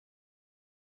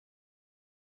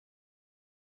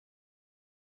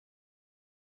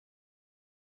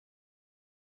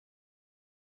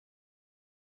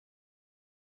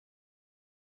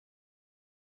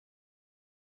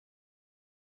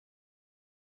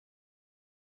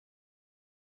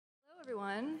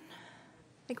Everyone,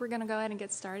 I think we're going to go ahead and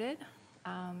get started.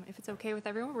 If it's okay with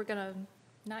everyone, we're going to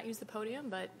not use the podium,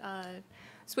 but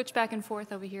switch back and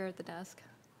forth over here at the desk.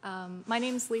 My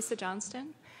name is Lisa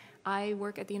Johnston. I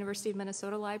work at the University of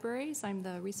Minnesota Libraries. I'm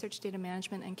the Research Data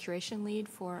Management and Curation Lead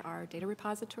for our data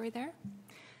repository there.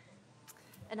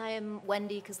 And I am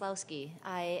Wendy Kozlowsi.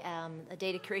 I am a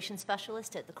data curation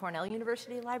specialist at the Cornell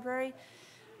University Library.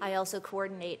 I also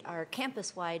coordinate our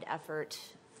campus-wide effort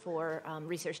for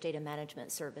research data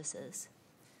management services.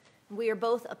 We are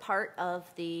both a part of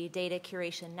the Data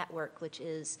Curation Network, which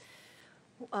is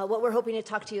what we're hoping to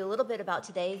talk to you a little bit about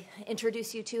today,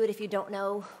 introduce you to it if you don't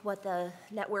know what the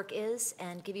network is,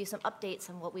 and give you some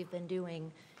updates on what we've been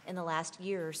doing in the last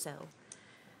year or so.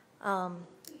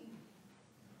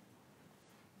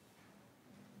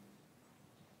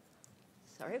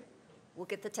 Sorry, we'll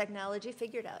get the technology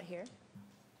figured out here.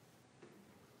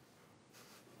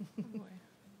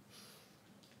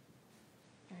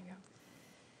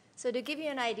 So to give you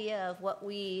an idea of what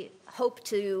we hope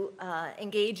to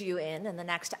engage you in the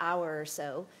next hour or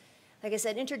so, like I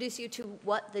said, introduce you to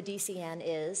what the DCN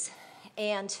is,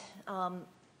 and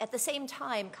at the same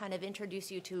time kind of introduce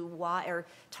you to why, or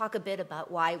talk a bit about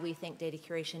why we think data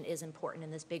curation is important in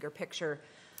this bigger picture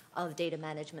of data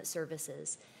management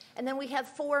services. And then we have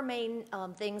four main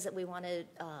things that we want to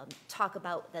talk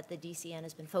about that the DCN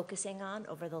has been focusing on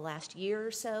over the last year or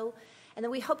so. And then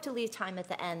we hope to leave time at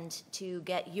the end to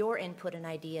get your input and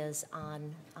ideas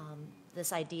on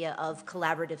this idea of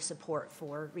collaborative support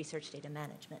for research data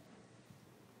management.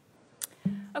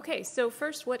 Okay, so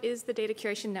first, what is the Data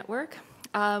Curation Network?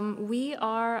 We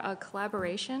are a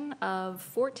collaboration of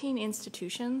 14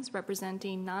 institutions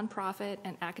representing nonprofit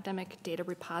and academic data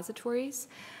repositories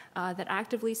that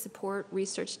actively support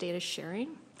research data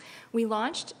sharing. We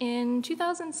launched in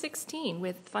 2016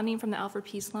 with funding from the Alfred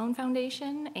P. Sloan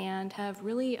Foundation and have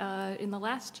really, in the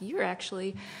last year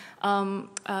actually,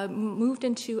 moved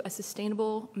into a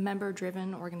sustainable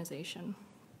member-driven organization.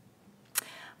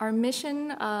 Our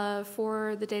mission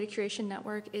for the Data Curation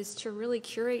Network is to really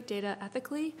curate data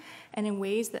ethically and in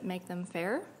ways that make them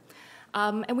fair.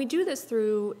 And we do this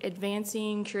through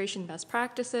advancing curation best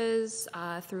practices,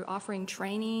 through offering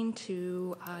training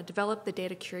to develop the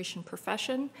data curation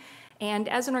profession. And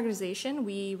as an organization,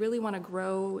 we really want to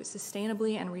grow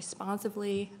sustainably and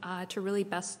responsibly to really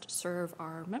best serve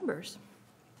our members.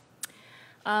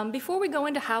 Before we go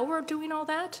into how we're doing all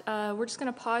that, we're just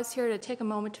going to pause here to take a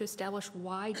moment to establish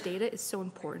why data is so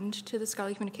important to the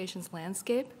scholarly communications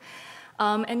landscape.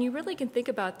 And you really can think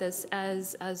about this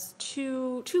as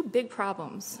two big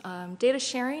problems, data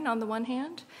sharing on the one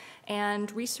hand,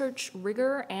 and research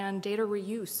rigor and data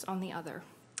reuse on the other.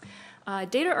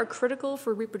 Data are critical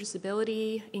for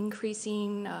reproducibility,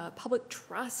 increasing public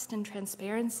trust and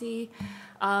transparency,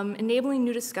 enabling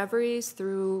new discoveries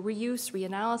through reuse,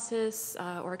 reanalysis,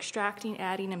 or extracting,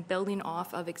 adding, and building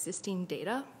off of existing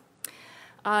data.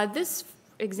 This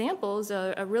example is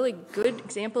a really good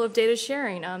example of data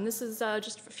sharing. This is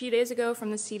just a few days ago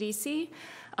from the CDC,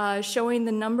 showing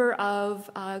the number of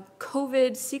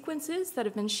COVID sequences that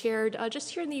have been shared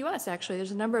just here in the US, actually.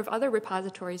 There's a number of other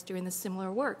repositories doing this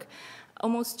similar work.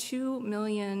 Almost 2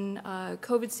 million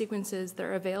COVID sequences that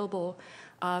are available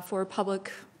for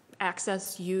public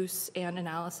access, use, and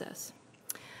analysis.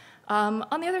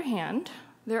 On the other hand,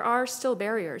 there are still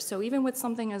barriers. So even with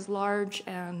something as large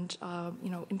and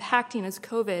impacting as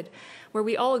COVID, where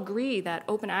we all agree that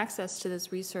open access to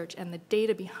this research and the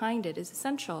data behind it is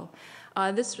essential,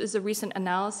 this is a recent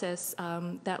analysis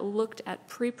that looked at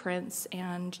preprints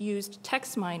and used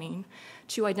text mining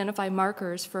to identify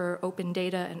markers for open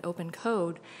data and open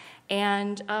code.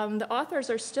 And the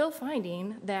authors are still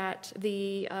finding that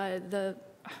the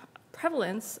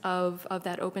prevalence of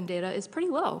that open data is pretty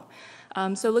low.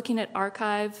 So looking at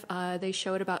archive, they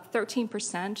showed about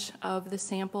 13% of the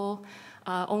sample,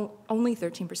 only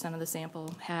 13% of the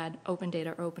sample had open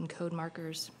data or open code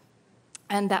markers.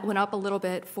 And that went up a little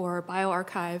bit for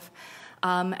bioarchive,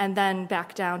 and then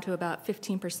back down to about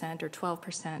 15% or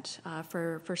 12%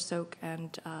 for SOAK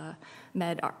and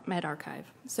medRxiv.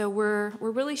 So we're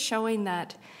really showing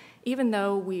that even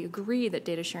though we agree that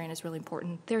data sharing is really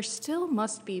important, there still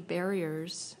must be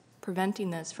barriers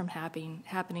preventing this from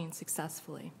happening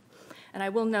successfully. And I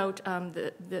will note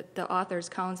that the authors,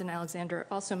 Collins and Alexander,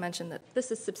 also mentioned that this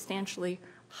is substantially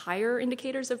higher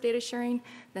indicators of data sharing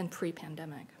than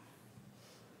pre-pandemic.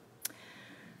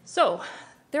 So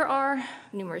there are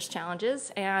numerous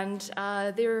challenges, and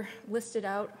they're listed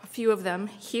out, a few of them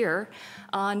here,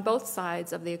 on both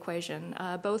sides of the equation,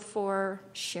 both for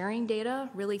sharing data,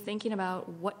 really thinking about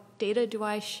what data do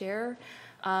I share,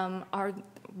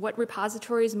 What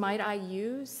repositories might I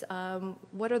use?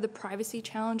 What are the privacy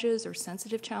challenges or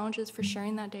sensitive challenges for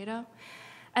sharing that data?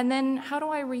 And then how do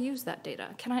I reuse that data?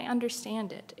 Can I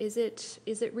understand it? Is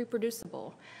it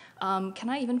reproducible? Can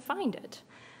I even find it?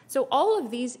 So all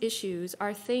of these issues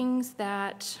are things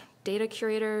that data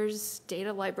curators,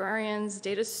 data librarians,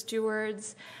 data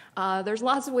stewards, there's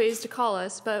lots of ways to call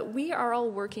us, but we are all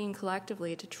working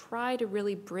collectively to try to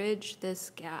really bridge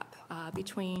this gap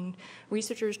between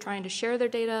researchers trying to share their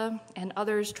data and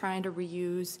others trying to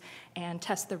reuse and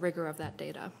test the rigor of that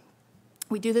data.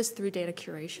 We do this through data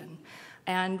curation,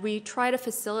 and we try to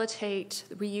facilitate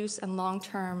reuse and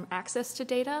long-term access to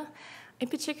data. In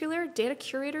particular, data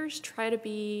curators try to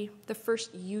be the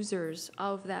first users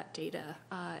of that data.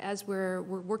 As we're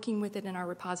working with it in our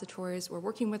repositories, we're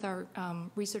working with our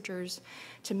researchers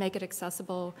to make it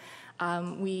accessible.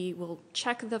 We will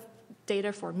check the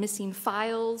data for missing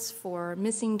files, for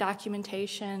missing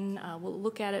documentation. We'll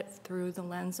look at it through the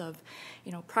lens of,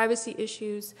 privacy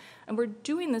issues. And we're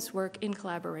doing this work in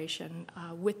collaboration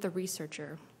with the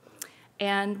researcher.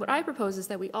 And what I propose is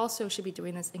that we also should be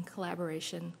doing this in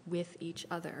collaboration with each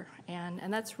other.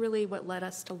 And that's really what led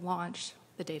us to launch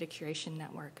the Data Curation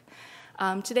Network.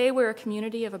 Today, we're a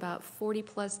community of about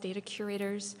 40+ data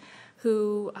curators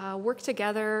who work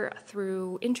together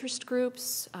through interest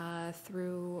groups,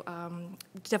 through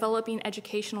developing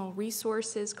educational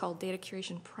resources called data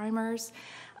curation primers,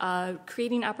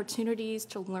 creating opportunities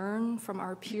to learn from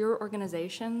our peer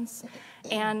organizations,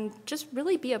 and just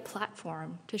really be a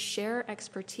platform to share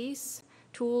expertise,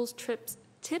 tools,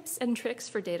 tips, and tricks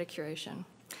for data curation.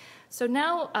 So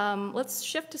now let's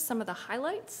shift to some of the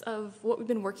highlights of what we've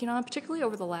been working on, particularly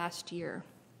over the last year.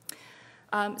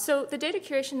 So the Data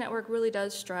Curation Network really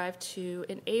does strive to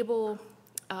enable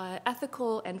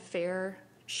ethical and fair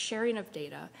sharing of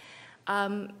data.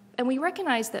 And we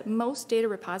recognize that most data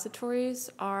repositories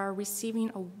are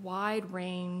receiving a wide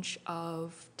range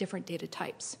of different data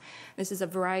types. This is a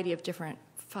variety of different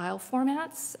file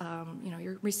formats.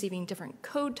 You're receiving different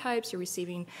code types, you're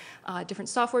receiving different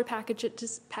software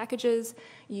packages.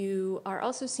 You are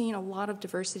also seeing a lot of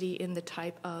diversity in the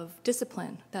type of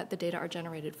discipline that the data are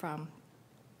generated from.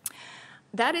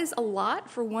 That is a lot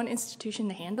for one institution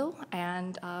to handle,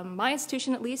 and my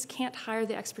institution at least can't hire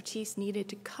the expertise needed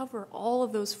to cover all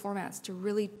of those formats to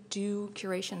really do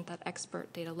curation at that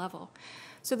expert data level.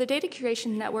 So the Data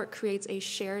Curation Network creates a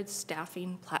shared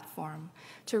staffing platform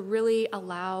to really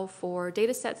allow for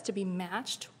data sets to be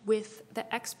matched with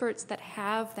the experts that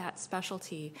have that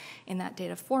specialty in that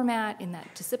data format, in that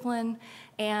discipline,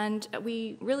 and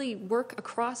we really work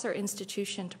across our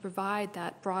institution to provide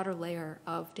that broader layer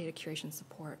of data curation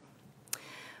support.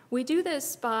 We do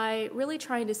this by really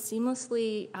trying to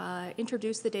seamlessly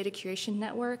introduce the Data Curation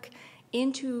Network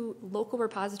into local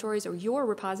repositories or your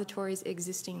repository's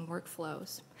existing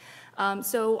workflows.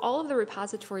 So all of the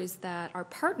repositories that are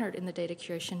partnered in the Data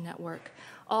Curation Network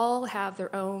all have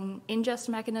their own ingest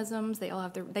mechanisms,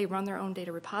 they run their own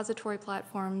data repository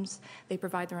platforms, they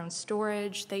provide their own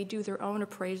storage, they do their own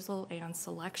appraisal and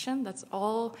selection. That's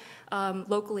all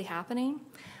locally happening.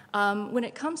 When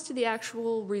it comes to the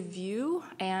actual review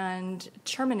and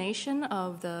determination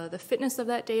of the fitness of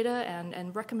that data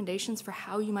and recommendations for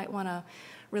how you might want to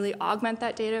really augment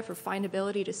that data for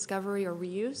findability, discovery, or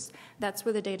reuse, that's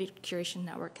where the Data Curation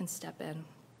Network can step in.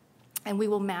 And we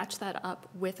will match that up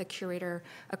with a curator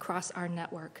across our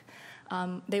network.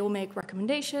 They will make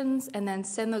recommendations and then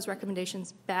send those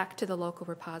recommendations back to the local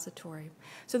repository.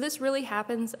 So this really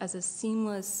happens as a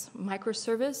seamless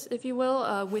microservice, if you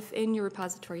will, within your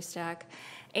repository stack,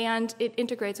 and it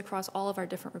integrates across all of our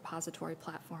different repository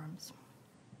platforms.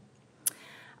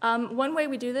 One way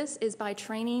we do this is by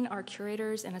training our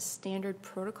curators in a standard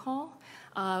protocol.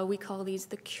 We call these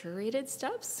the curated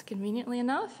steps, conveniently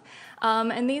enough.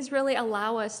 And these really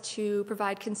allow us to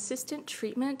provide consistent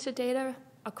treatment to data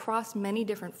across many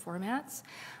different formats.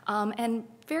 And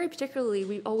very particularly,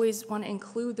 we always want to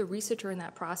include the researcher in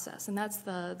that process. And that's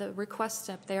the request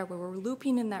step there, where we're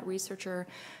looping in that researcher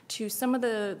to some of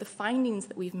the findings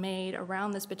that we've made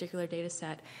around this particular data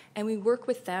set. And we work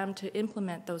with them to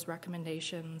implement those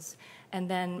recommendations and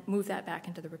then move that back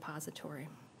into the repository.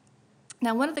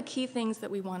 Now, one of the key things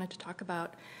that we wanted to talk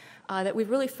about that we've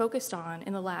really focused on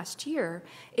in the last year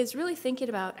is really thinking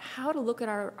about how to look at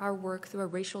our work through a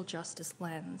racial justice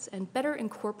lens and better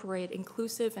incorporate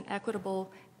inclusive and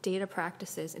equitable data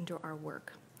practices into our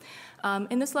work.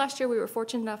 In this last year, we were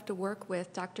fortunate enough to work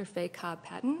with Dr. Faye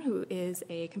Cobb-Patton, who is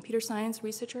a computer science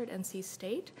researcher at NC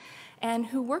State, and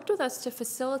who worked with us to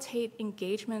facilitate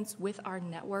engagements with our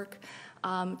network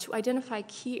to identify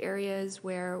key areas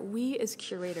where we as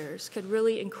curators could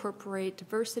really incorporate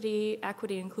diversity,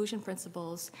 equity, inclusion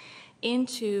principles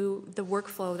into the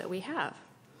workflow that we have.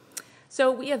 So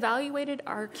we evaluated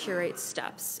our curate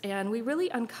steps, and we really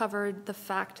uncovered the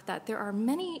fact that there are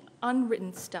many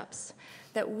unwritten steps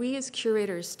that we as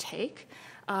curators take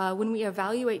when we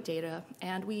evaluate data,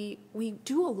 and we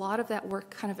do a lot of that work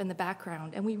kind of in the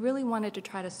background, and we really wanted to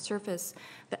try to surface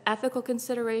the ethical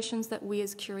considerations that we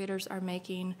as curators are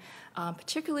making,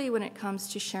 particularly when it comes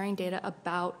to sharing data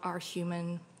about our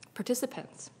human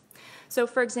participants. So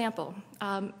for example,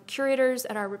 curators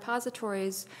at our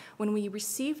repositories, when we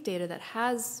receive data that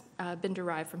has been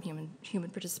derived from human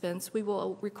participants, we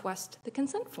will request the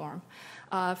consent form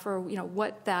for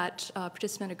what that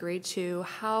participant agreed to,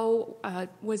 how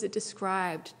was it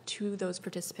described to those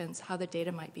participants, how the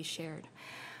data might be shared.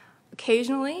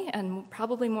 Occasionally, and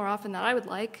probably more often than I would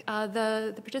like,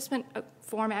 the participant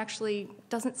form actually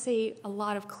doesn't say a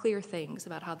lot of clear things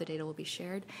about how the data will be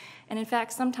shared. And in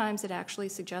fact, sometimes it actually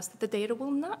suggests that the data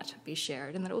will not be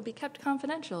shared and that it will be kept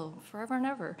confidential forever and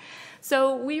ever.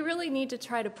 So we really need to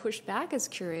try to push back as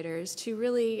curators to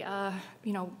really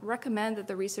recommend that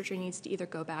the researcher needs to either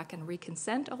go back and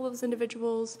reconsent all those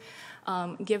individuals,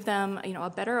 give them a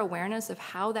better awareness of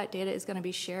how that data is going to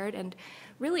be shared, and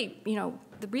really,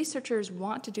 the researchers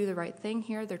want to do the right thing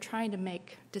here. They're trying to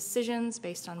make decisions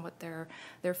based on what their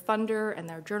funder and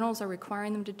their journals are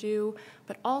requiring them to do,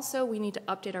 but also we need to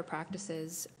update our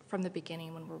practices from the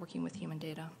beginning when we're working with human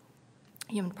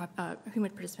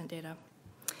participant data.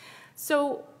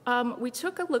 So we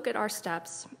took a look at our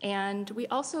steps, and we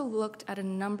also looked at a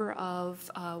number of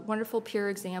wonderful peer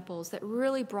examples that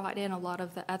really brought in a lot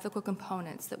of the ethical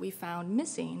components that we found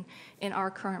missing in our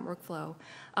current workflow.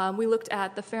 We looked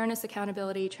at the fairness,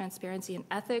 accountability, transparency, and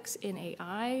ethics in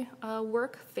AI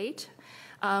work, FATE.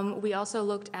 We also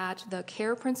looked at the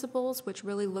CARE principles, which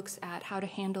really looks at how to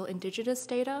handle indigenous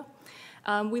data.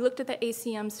 We looked at the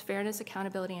ACM's Fairness,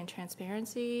 Accountability, and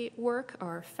Transparency work,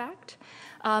 or FACT.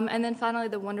 And then finally,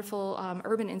 the wonderful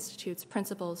Urban Institute's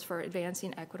Principles for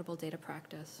Advancing Equitable Data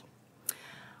Practice.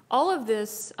 All of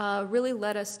this really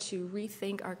led us to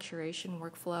rethink our curation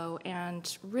workflow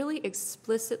and really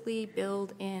explicitly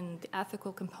build in the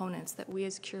ethical components that we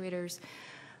as curators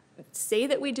say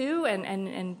that we do,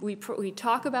 and we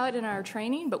talk about in our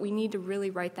training, but we need to really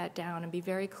write that down and be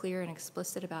very clear and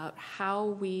explicit about how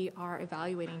we are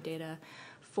evaluating data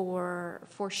for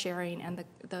sharing and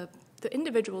the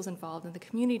individuals involved and the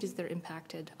communities that are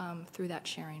impacted through that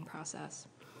sharing process.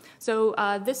 So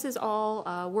this is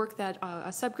all work that a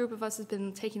subgroup of us has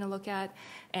been taking a look at,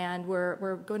 and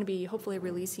we're going to be hopefully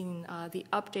releasing the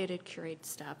updated curate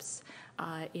steps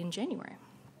in January.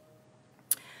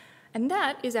 And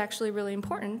that is actually really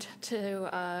important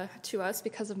to us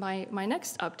because of my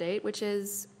next update, which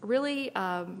is really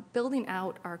building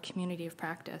out our community of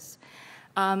practice.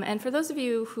 And for those of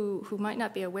you who might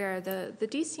not be aware, the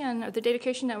DCN, or the Data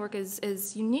Curation Network,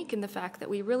 is unique in the fact that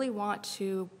we really want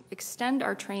to extend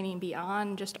our training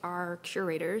beyond just our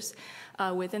curators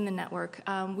within the network.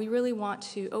 We really want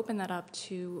to open that up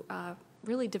to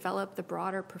really develop the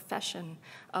broader profession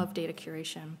of data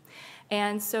curation.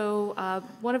 And so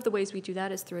one of the ways we do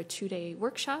that is through a 2-day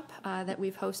workshop that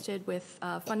we've hosted with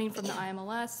funding from the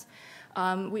IMLS.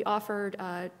 We offered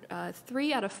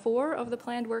 3 out of 4 of the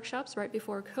planned workshops right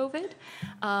before COVID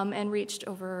and reached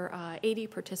over 80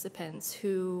 participants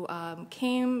who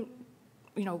came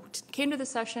to the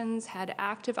sessions, had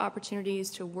active opportunities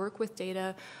to work with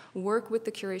data, work with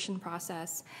the curation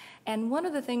process. And one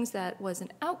of the things that was an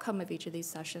outcome of each of these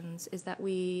sessions is that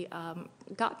we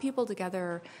got people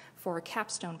together for a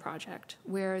capstone project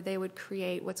where they would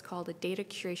create what's called a data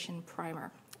curation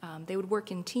primer. They would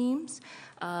work in teams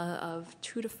of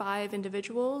 2 to 5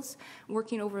 individuals,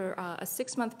 working over a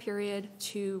 6-month period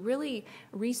to really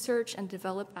research and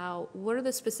develop out what are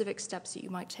the specific steps that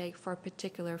you might take for a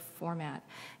particular format.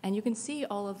 And you can see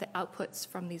all of the outputs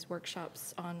from these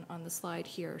workshops on the slide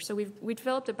here. So we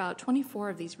developed about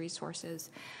 24 of these resources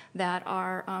that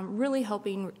are really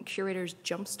helping curators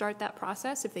jumpstart that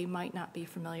process if they might not be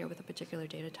familiar with a particular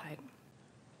data type.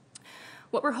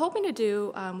 What we're hoping to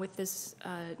do with this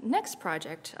next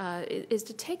project is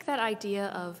to take that idea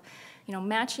of,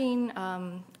 matching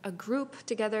a group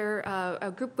together, a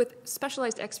group with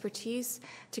specialized expertise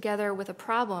together with a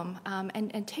problem,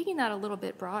 and taking that a little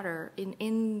bit broader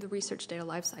in the research data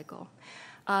lifecycle.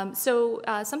 So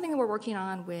something that we're working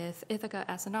on with Ithaka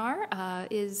S+R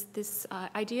is this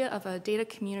idea of a data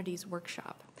communities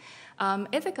workshop.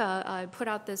 Ithaka put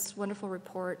out this wonderful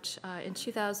report in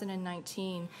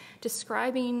 2019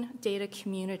 describing data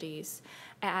communities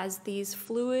as these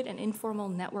fluid and informal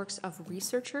networks of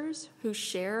researchers who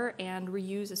share and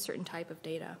reuse a certain type of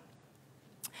data.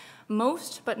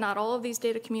 Most, but not all of these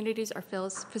data communities are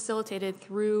facilitated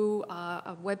through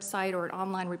a website or an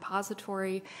online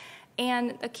repository.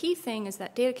 And a key thing is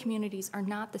that data communities are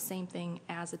not the same thing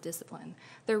as a discipline.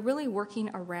 They're really working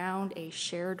around a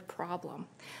shared problem.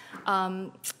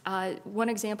 One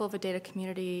example of a data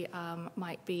community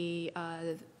might be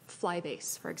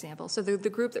Flybase, for example. So the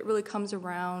group that really comes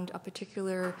around a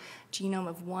particular genome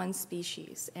of one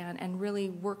species and really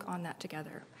work on that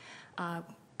together.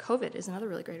 COVID is another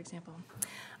really great example.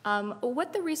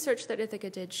 What the research that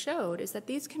Ithaka did showed is that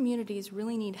these communities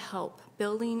really need help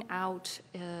building out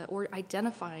or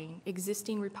identifying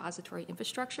existing repository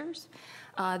infrastructures.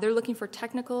 They're looking for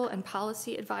technical and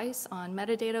policy advice on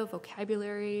metadata,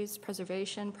 vocabularies,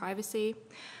 preservation, privacy.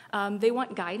 They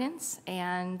want guidance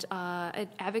and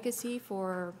advocacy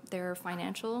for their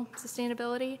financial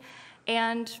sustainability.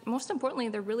 And most importantly,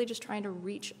 they're really just trying to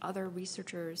reach other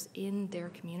researchers in their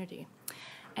community.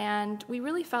 And we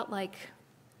really felt like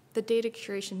the Data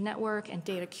Curation Network and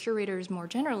data curators more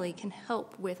generally can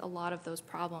help with a lot of those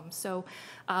problems. So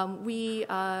we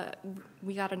got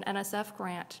an NSF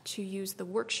grant to use the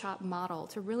workshop model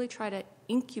to really try to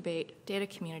incubate data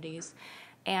communities.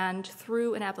 And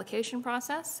through an application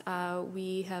process,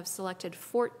 we have selected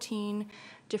 14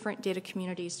 different data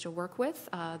communities to work with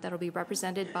that'll be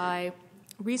represented by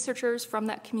researchers from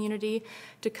that community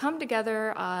to come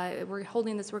together. We're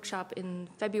holding this workshop in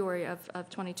February of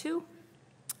 22.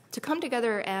 To come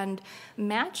together and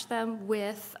match them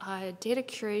with data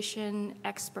curation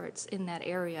experts in that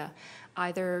area,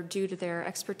 either due to their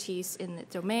expertise in the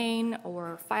domain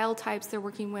or file types they're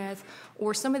working with,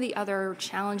 or some of the other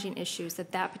challenging issues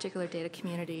that that particular data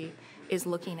community is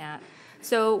looking at.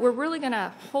 So we're really going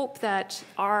to hope that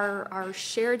our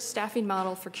shared staffing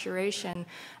model for curation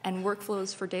and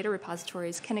workflows for data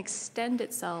repositories can extend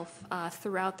itself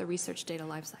throughout the research data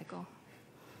lifecycle.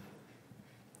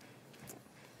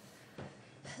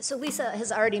 So Lisa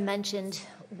has already mentioned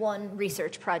one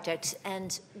research project,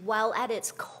 and while at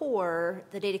its core,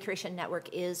 the Data Curation Network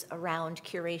is around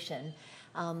curation,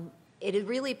 it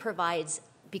really provides,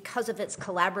 because of its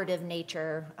collaborative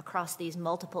nature across these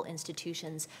multiple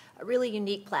institutions, a really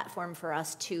unique platform for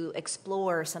us to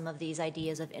explore some of these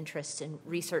ideas of interest in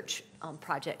research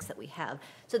projects that we have.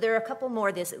 So there are a couple more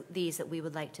of these that we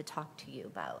would like to talk to you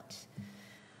about.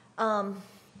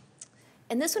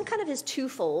 And this one kind of is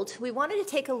twofold. We wanted to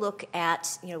take a look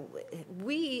at,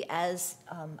 we as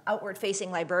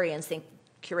outward-facing librarians think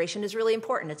curation is really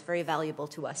important. It's very valuable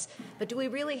to us. But do we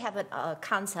really have a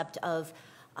concept of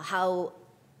how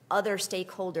other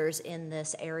stakeholders in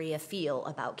this area feel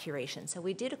about curation? So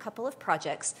we did a couple of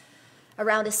projects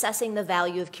around assessing the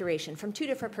value of curation from two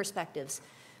different perspectives.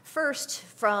 First,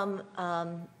 from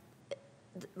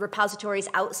repositories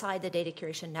outside the Data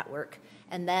Curation Network,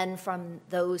 and then from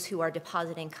those who are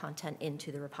depositing content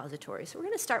into the repository. So we're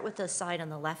going to start with the side on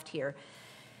the left here.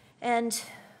 And,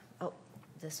 oh,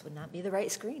 this would not be the right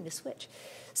screen to switch.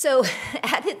 So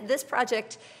this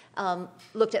project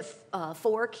looked at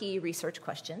 4 key research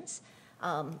questions.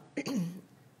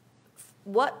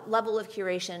 What level of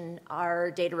curation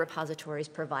are data repositories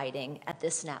providing at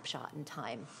this snapshot in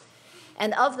time?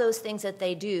 And of those things that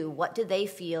they do, what do they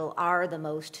feel are the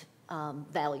most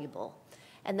valuable?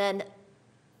 And then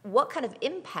what kind of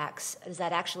impacts is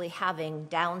that actually having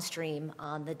downstream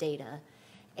on the data?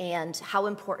 And how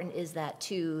important is that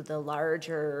to the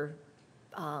larger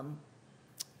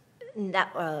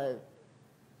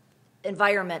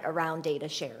environment around data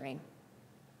sharing?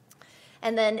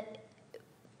 And then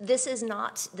there's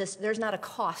not a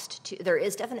cost to, there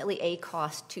is definitely a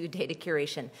cost to data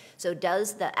curation. So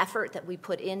does the effort that we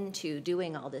put into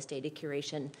doing all this data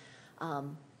curation,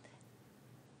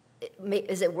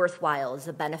 is it worthwhile? Does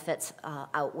the benefits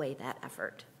outweigh that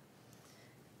effort?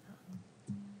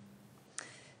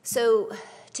 So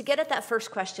to get at that first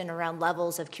question around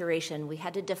levels of curation, we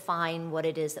had to define what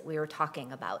it is that we were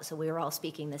talking about, so we were all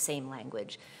speaking the same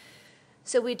language.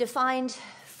 So we defined,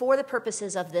 for the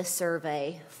purposes of this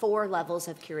survey, 4 levels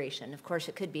of curation. Of course,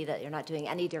 it could be that you're not doing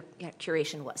any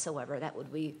curation whatsoever. That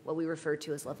would be what we refer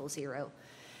to as level 0.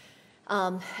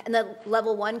 And the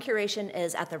level 1 curation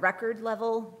is at the record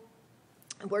level,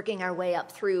 working our way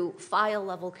up through file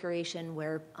level curation,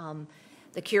 where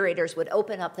the curators would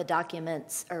open up the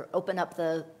documents or open up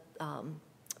the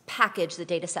package, the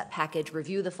data set package,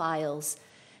 review the files,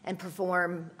 and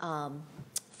perform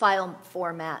file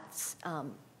formats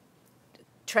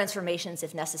transformations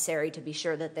if necessary to be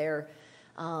sure that they're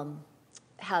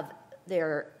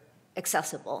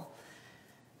accessible.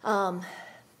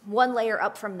 One layer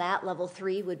up from that, level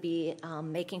 3, would be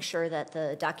making sure that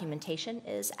the documentation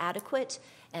is adequate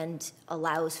and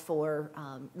allows for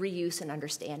reuse and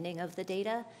understanding of the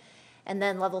data. And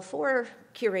then level 4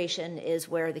 curation is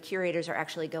where the curators are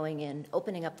actually going in,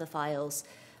 opening up the files,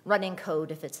 running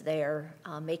code if it's there,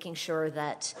 making sure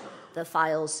that the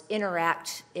files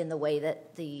interact in the way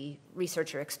that the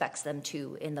researcher expects them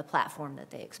to in the platform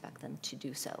that they expect them to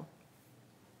do so.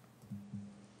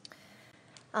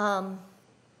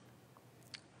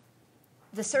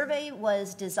 The survey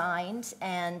was designed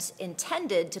and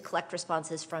intended to collect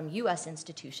responses from US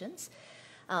institutions.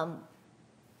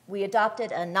 We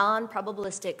adopted a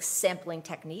non-probabilistic sampling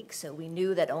technique, so we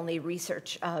knew that only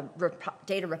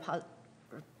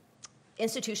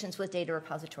institutions with data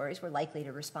repositories were likely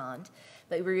to respond.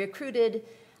 But we recruited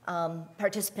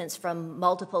participants from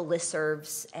multiple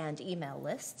listservs and email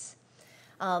lists.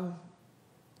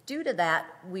 Due to that,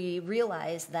 we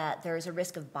realized that there is a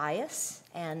risk of bias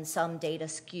and some data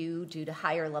skew due to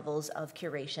higher levels of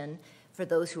curation for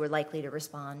those who are likely to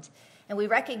respond. And we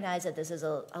recognize that this is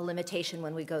a limitation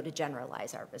when we go to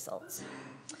generalize our results.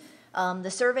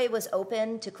 The survey was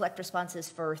open to collect responses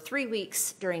for 3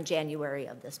 weeks during January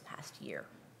of this past year.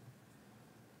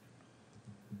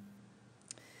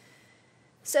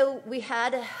 So we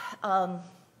had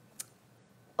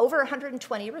over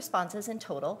 120 responses in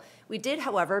total. We did,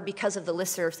 however, because of the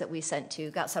listservs that we sent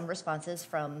to, got some responses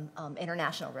from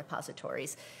international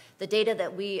repositories. The data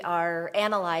that we are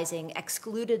analyzing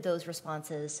excluded those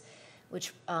responses,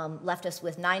 which left us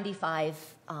with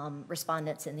 95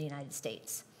 respondents in the United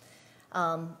States.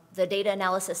 The data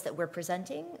analysis that we're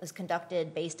presenting was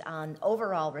conducted based on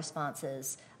overall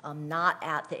responses, not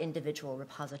at the individual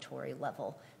repository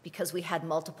level, because we had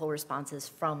multiple responses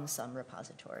from some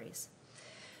repositories.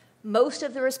 Most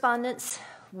of the respondents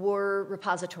were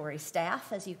repository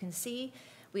staff, as you can see.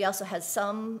 We also had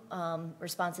some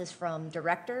responses from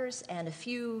directors and a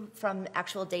few from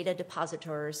actual data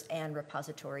depositors and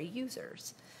repository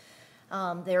users.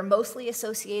 They're mostly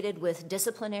associated with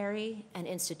disciplinary and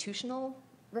institutional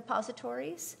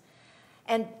repositories.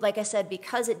 And like I said,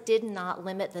 because it did not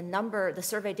limit the number, the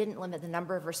survey didn't limit the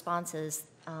number of responses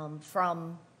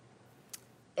from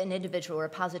an individual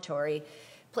repository,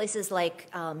 places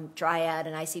like Dryad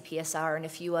and ICPSR and a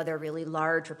few other really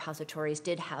large repositories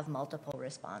did have multiple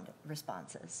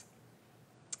responses.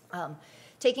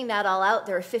 Taking that all out,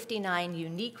 there are 59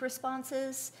 unique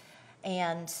responses,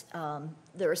 and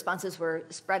the responses were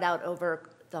spread out over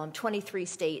 23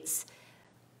 states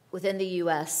within the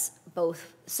US,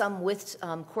 both some with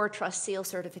Core Trust Seal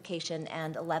certification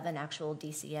and 11 actual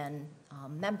DCN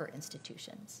member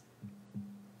institutions.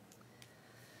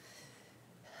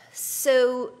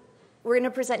 So we're going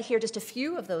to present here just a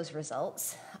few of those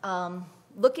results.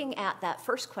 Looking at that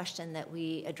first question that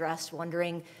we addressed,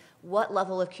 wondering what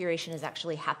level of curation is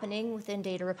actually happening within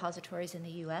data repositories in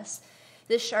the US.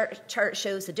 This chart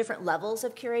shows the different levels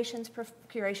of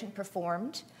curation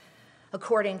performed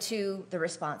according to the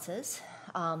responses.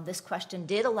 This question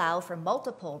did allow for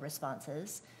multiple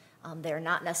responses. They're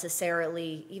not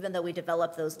necessarily, even though we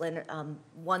developed those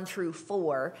 1 through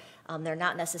 4, they're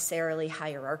not necessarily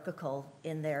hierarchical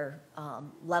in their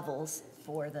levels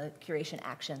for the curation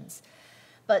actions.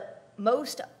 But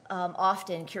most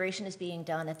often, curation is being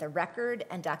done at the record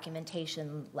and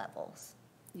documentation levels.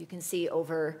 You can see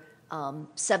over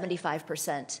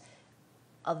 75%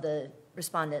 of the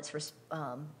respondents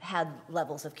had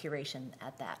levels of curation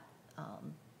at that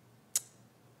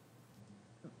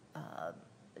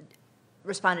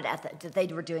responded at that they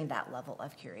were doing that level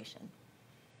of curation.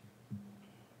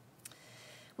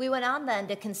 We went on then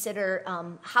to consider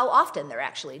how often they're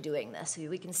actually doing this.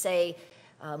 We can say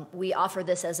we offer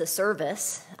this as a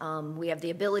service. We have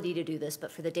the ability to do this,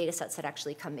 but for the data sets that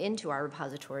actually come into our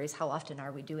repositories, how often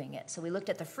are we doing it? So we looked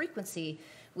at the frequency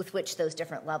with which those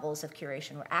different levels of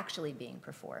curation were actually being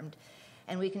performed.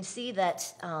 And we can see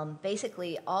that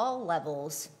basically all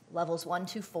levels 1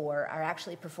 to 4, are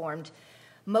actually performed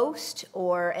most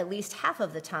or at least half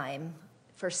of the time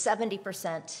for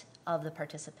 70% of the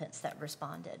participants that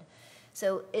responded.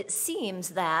 So it seems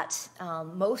that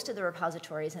most of the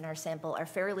repositories in our sample are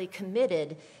fairly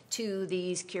committed to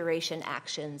these curation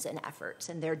actions and efforts,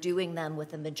 and they're doing them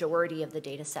with the majority of the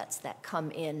data sets that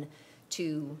come in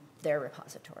to their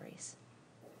repositories.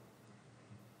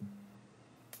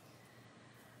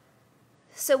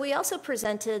 So we also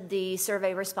presented the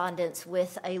survey respondents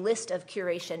with a list of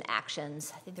curation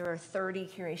actions. I think there were 30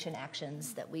 curation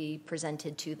actions that we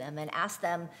presented to them and asked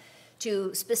them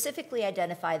to specifically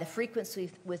identify the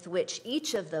frequency with which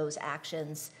each of those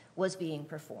actions was being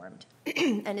performed.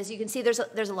 And as you can see, there's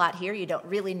a lot here. You don't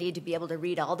really need to be able to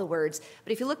read all the words.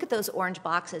 But if you look at those orange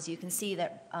boxes, you can see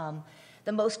that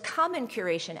the most common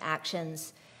curation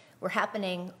actions were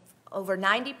happening over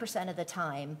 90% of the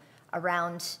time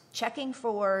around checking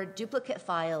for duplicate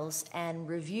files and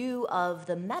review of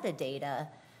the metadata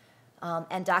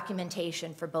and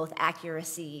documentation for both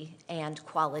accuracy and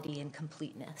quality and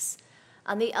completeness.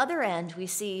 On the other end, we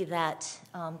see that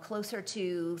closer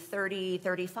to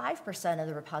 35% of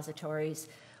the repositories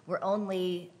were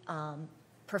only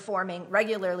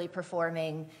regularly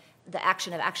performing the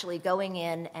action of actually going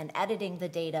in and editing the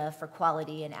data for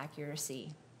quality and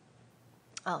accuracy.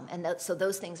 So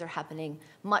those things are happening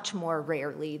much more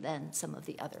rarely than some of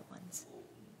the other ones.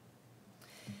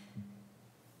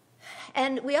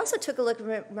 And we also took a look,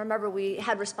 remember we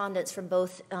had respondents from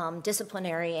both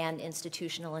disciplinary and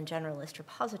institutional and generalist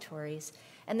repositories,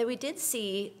 and that we did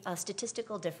see a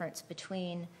statistical difference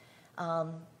between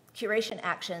curation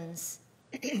actions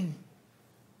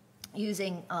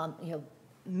using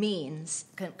means,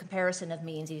 comparison of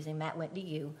means using Matt Wendy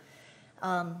U.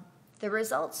 The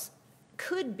results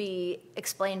could be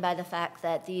explained by the fact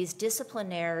that these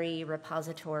disciplinary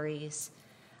repositories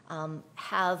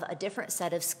have a different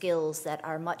set of skills that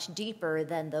are much deeper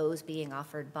than those being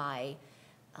offered by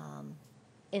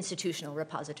institutional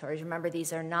repositories. Remember,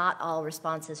 these are not all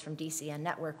responses from DCN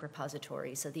network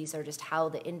repositories, so these are just how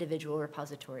the individual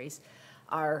repositories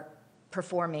are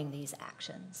performing these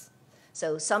actions.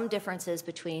 So some differences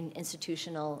between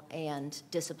institutional and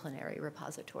disciplinary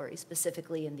repositories,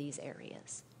 specifically in these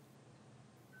areas.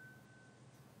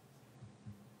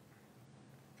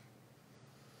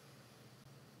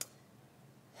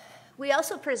 We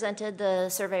also presented the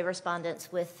survey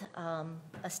respondents with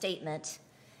a statement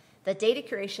that data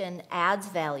curation adds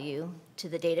value to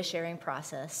the data sharing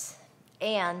process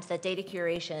and that data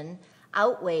curation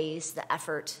outweighs the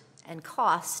effort and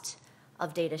cost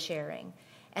of data sharing.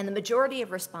 And the majority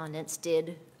of respondents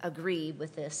did agree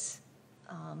with this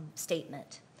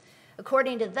statement.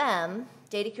 According to them,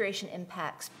 data curation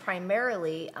impacts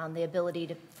primarily on the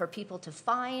ability for people to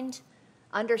find,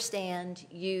 understand,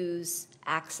 use,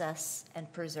 access,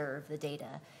 and preserve the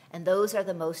data. And those are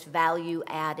the most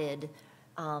value-added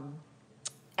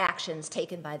actions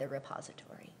taken by the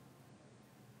repository.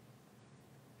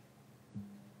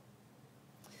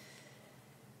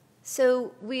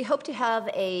 So we hope to have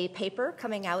a paper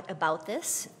coming out about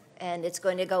this, and it's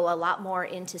going to go a lot more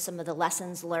into some of the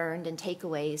lessons learned and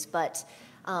takeaways, but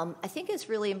I think it's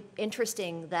really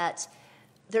interesting that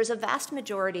there's a vast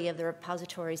majority of the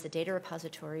repositories, the data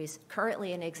repositories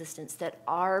currently in existence that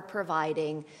are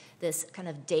providing this kind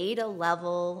of data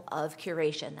level of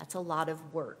curation. That's a lot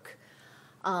of work.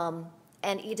 And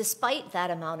despite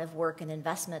that amount of work and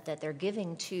investment that they're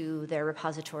giving to their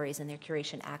repositories and their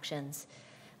curation actions,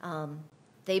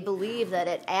 they believe that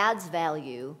it adds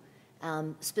value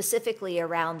specifically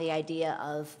around the idea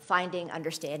of finding,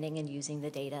 understanding, and using the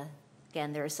data.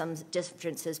 Again, there are some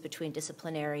differences between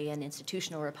disciplinary and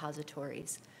institutional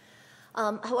repositories.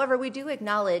 However, we do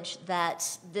acknowledge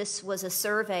that this was a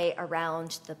survey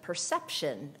around the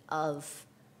perception of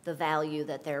the value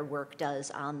that their work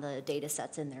does on the data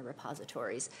sets in their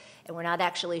repositories. And we're not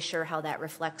actually sure how that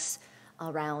reflects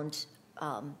around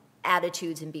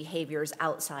attitudes and behaviors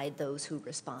outside those who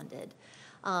responded.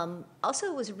 Also,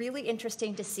 it was really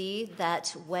interesting to see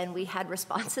that when we had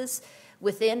responses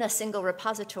within a single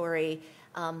repository,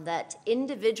 that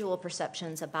individual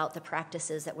perceptions about the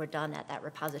practices that were done at that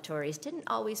repositories didn't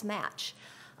always match.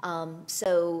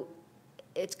 So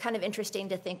it's kind of interesting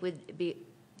to think would be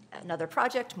another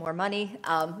project, more money.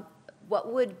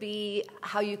 What would be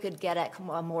how you could get at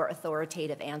a more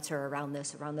authoritative answer around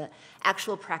this, around the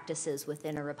actual practices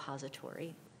within a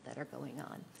repository that are going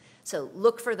on. So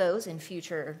look for those in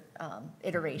future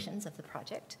iterations of the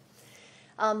project.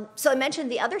 So I mentioned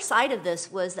the other side of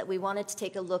this was that we wanted to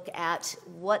take a look at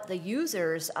what the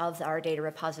users of our data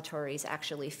repositories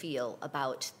actually feel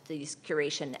about these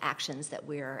curation actions that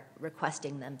we're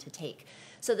requesting them to take.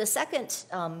 So the second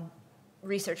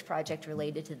research project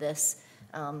related to this,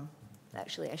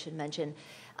 actually I should mention,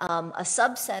 a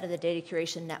subset of the Data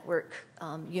Curation Network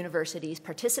universities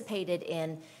participated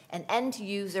in an end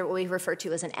user, what we refer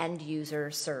to as an end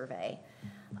user survey.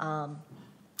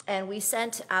 And we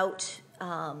sent out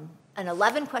an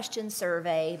 11-question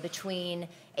survey between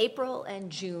April and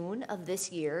June of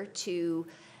this year to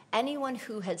anyone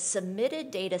who had submitted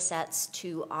data sets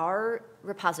to our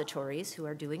repositories who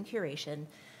are doing curation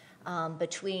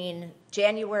between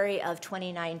January of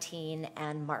 2019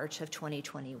 and March of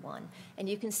 2021. And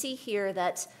you can see here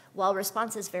that while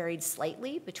responses varied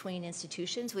slightly between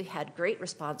institutions, we had great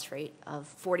response rate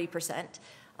of 40%.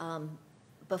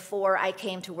 Before I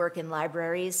came to work in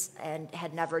libraries and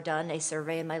had never done a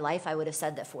survey in my life, I would have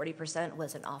said that 40%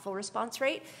 was an awful response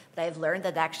rate, but I've learned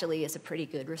that actually is a pretty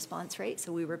good response rate,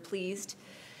 so we were pleased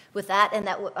with that, and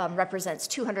that represents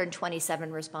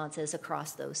 227 responses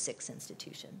across those 6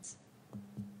 institutions.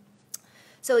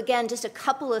 So again, just a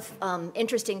couple of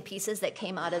interesting pieces that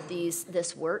came out of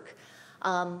this work.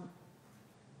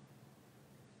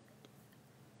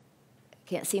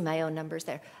 Can't see my own numbers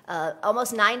there.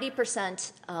 Almost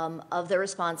 90% of the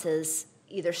responses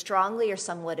either strongly or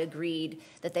somewhat agreed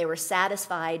that they were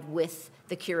satisfied with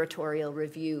the curatorial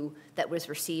review that was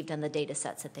received on the data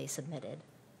sets that they submitted.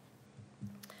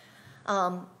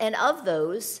 And of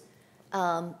those,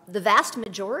 the vast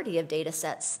majority of data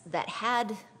sets that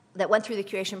went through the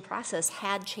curation process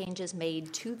had changes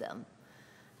made to them.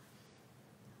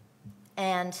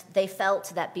 And they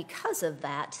felt that because of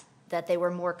that they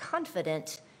were more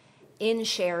confident in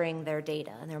sharing their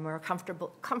data, and they're more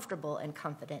comfortable and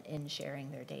confident in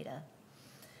sharing their data.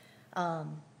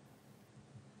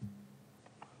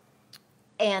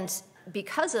 And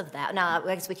because of that, now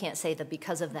I guess we can't say that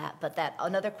because of that, but that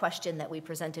another question that we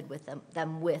presented with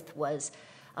them with was,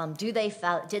 did they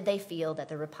feel that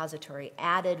the repository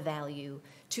added value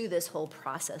to this whole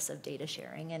process of data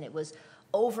sharing? And it was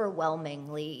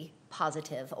overwhelmingly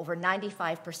positive. Over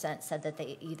 95% said that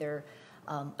they either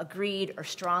agreed or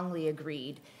strongly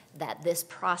agreed that this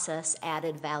process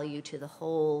added value to the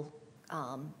whole,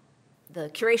 the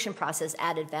curation process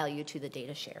added value to the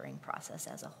data sharing process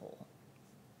as a whole.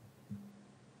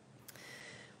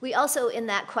 We also, in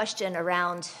that question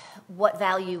around what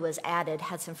value was added,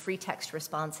 had some free text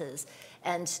responses.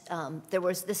 And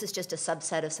this is just a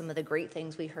subset of some of the great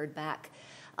things we heard back.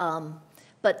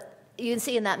 But you can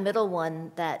see in that middle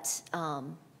one that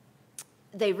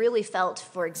they really felt,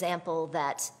 for example,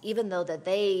 that even though that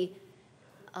they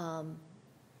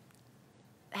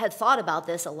had thought about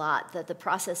this a lot, that the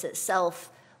process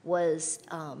itself was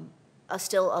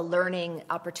still a learning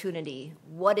opportunity.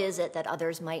 What is it that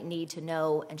others might need to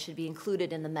know and should be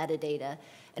included in the metadata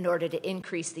in order to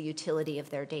increase the utility of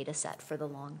their data set for the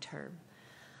long term?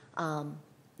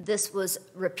 This was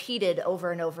repeated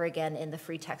over and over again in the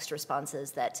free text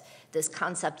responses, that this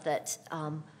concept that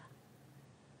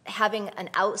having an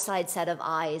outside set of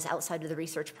eyes outside of the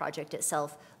research project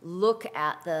itself look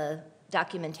at the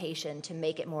documentation to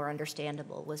make it more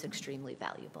understandable was extremely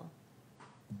valuable.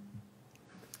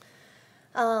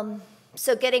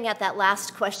 So getting at that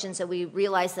last question, so we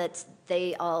realized that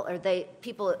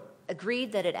people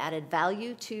agreed that it added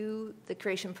value to the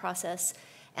creation process,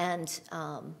 and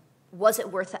was it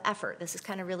worth the effort? This is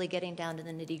kind of really getting down to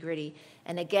the nitty-gritty.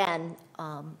 And again,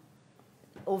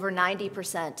 over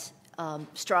 90%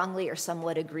 strongly or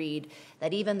somewhat agreed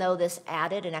that even though this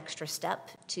added an extra step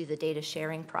to the data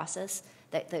sharing process,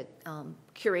 that the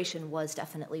curation was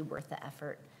definitely worth the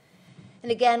effort.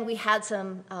 And again, we had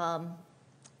some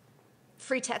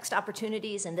free text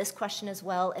opportunities in this question as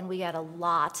well, and we got a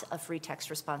lot of free text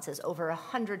responses. Over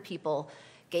 100 people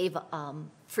gave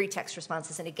free text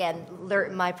responses. And again,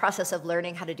 my process of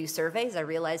learning how to do surveys, I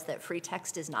realized that free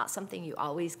text is not something you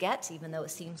always get, even though it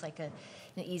seems like an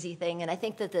easy thing. And I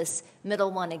think that this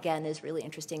middle one, again, is really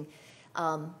interesting.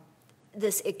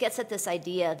 It gets at this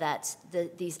idea that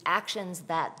these actions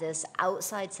that this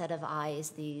outside set of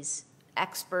eyes, these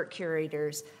expert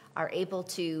curators, are able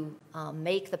to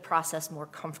make the process more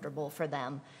comfortable for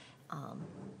them,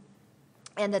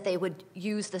 and that they would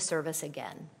use the service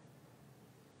again.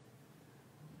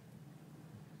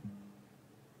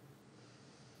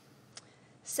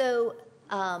 So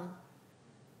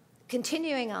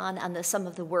continuing on some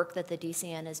of the work that the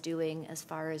DCN is doing as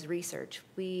far as research,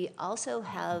 we also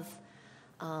have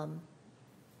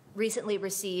recently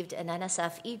received an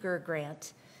NSF EAGAR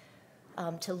grant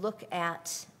to look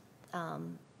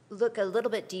a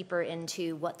little bit deeper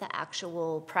into what the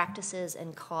actual practices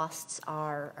and costs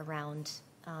are around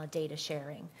data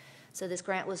sharing. So this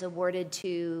grant was awarded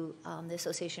to the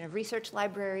Association of Research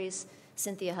Libraries.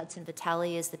 Cynthia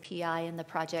Hudson-Vitale is the PI in the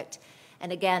project.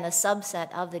 And again, a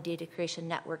subset of the Data Curation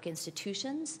Network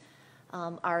institutions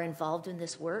are involved in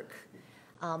this work,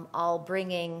 all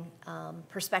bringing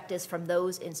perspectives from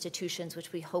those institutions,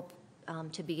 which we hope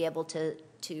to be able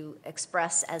to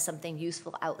express as something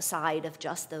useful outside of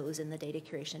just those in the Data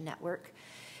Curation Network.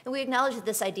 And we acknowledge that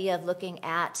this idea of looking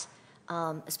at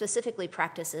specifically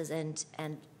practices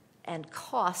and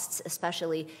costs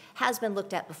especially has been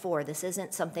looked at before. This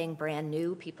isn't something brand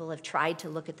new. People have tried to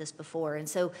look at this before. And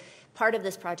so part of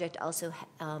this project also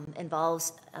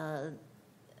involves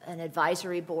an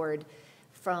advisory board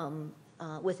from,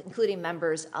 with including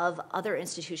members of other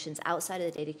institutions outside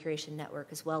of the Data Curation Network,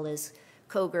 as well as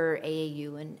COGR,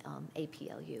 AAU, and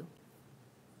APLU.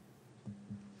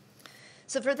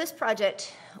 So for this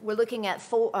project, we're looking at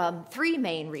three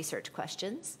main research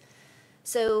questions.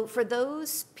 So for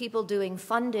those people doing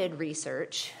funded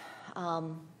research,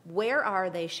 where are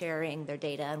they sharing their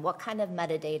data, and what kind of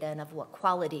metadata and of what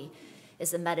quality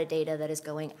is the metadata that is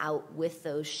going out with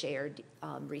those shared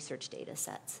research data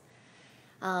sets?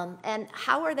 And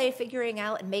how are they figuring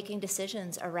out and making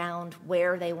decisions around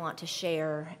where they want to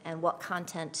share and what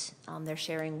content they're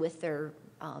sharing with their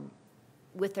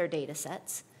data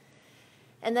sets?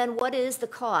 And then what is the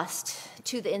cost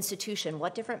to the institution?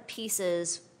 What different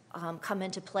pieces come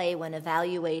into play when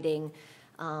evaluating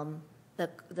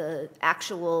the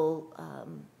actual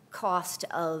cost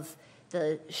of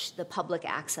the public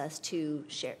access to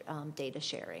data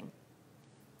sharing?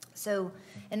 So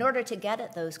in order to get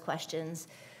at those questions,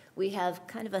 we have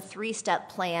kind of a three-step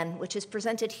plan, which is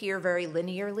presented here very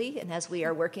linearly. And as we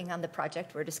are working on the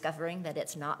project, we're discovering that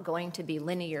it's not going to be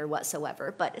linear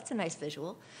whatsoever, but it's a nice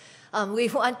visual. We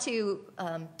want to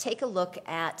take a look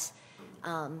at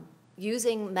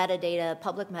using metadata,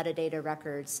 public metadata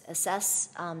records, assess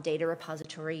data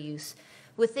repository use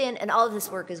within, and all of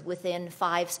this work is within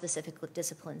 5 specific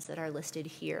disciplines that are listed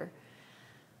here.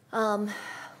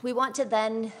 We want to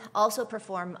then also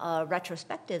perform a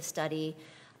retrospective study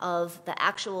of the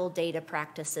actual data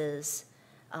practices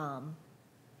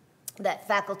that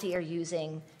faculty are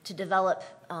using to develop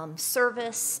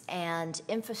service and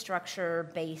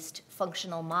infrastructure-based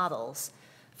functional models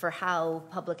for how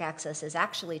public access is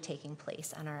actually taking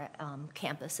place on our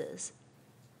campuses.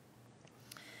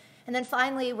 And then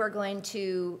finally, we're going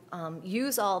to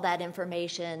use all that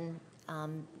information,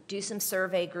 do some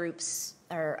survey groups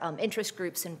or interest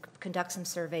groups, and conduct some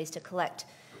surveys to collect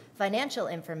financial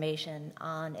information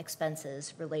on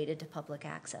expenses related to public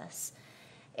access,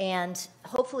 and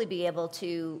hopefully be able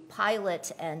to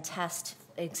pilot and test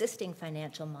existing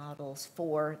financial models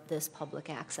for this public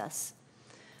access.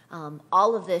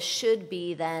 All of this should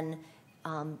be then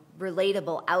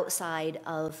relatable outside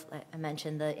of, like I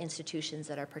mentioned, the institutions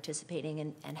that are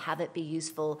participating, and have it be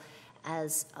useful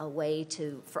as a way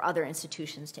for other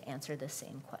institutions to answer these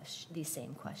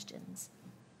same questions.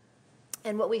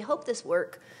 And what we hope this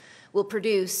work will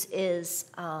produce is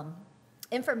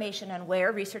information on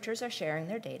where researchers are sharing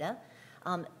their data,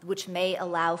 which may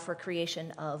allow for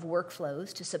creation of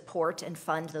workflows to support and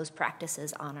fund those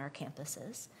practices on our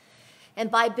campuses.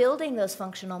 And by building those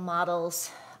functional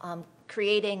models,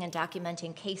 creating and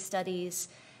documenting case studies,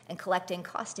 and collecting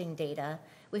costing data,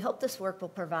 we hope this work will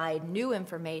provide new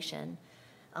information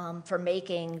for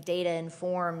making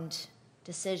data-informed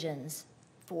decisions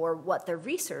for what the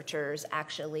researchers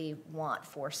actually want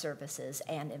for services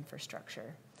and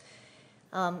infrastructure.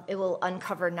 It will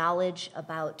uncover knowledge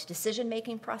about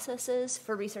decision-making processes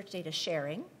for research data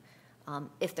sharing,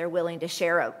 if they're willing to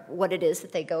share what it is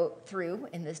that they go through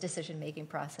in this decision-making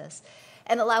process,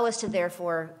 and allow us to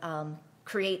therefore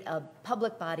create a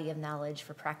public body of knowledge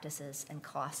for practices and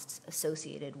costs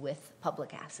associated with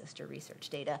public access to research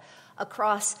data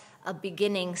across a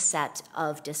beginning set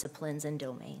of disciplines and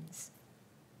domains.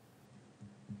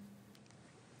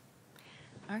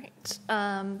 All right.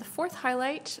 The fourth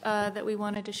highlight that we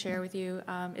wanted to share with you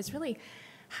is really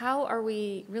how are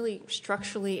we really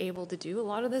structurally able to do a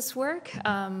lot of this work,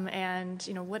 and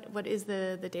what is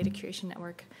the Data Curation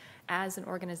Network as an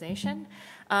organization.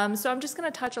 So I'm just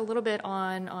going to touch a little bit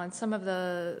on some of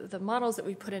the models that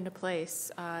we put into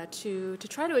place to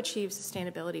try to achieve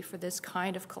sustainability for this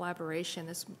kind of collaboration,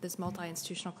 this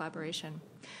multi-institutional collaboration.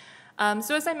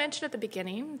 So as I mentioned at the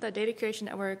beginning, the Data Curation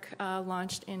Network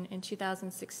launched in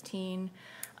 2016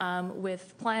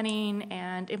 with planning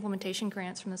and implementation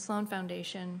grants from the Sloan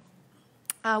Foundation.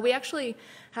 We actually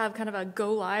have kind of a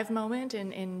go-live moment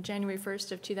in January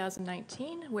 1st of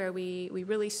 2019, where we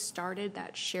really started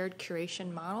that shared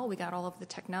curation model. We got all of the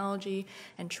technology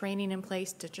and training in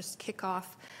place to just kick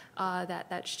off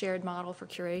that shared model for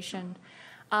curation.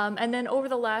 And then over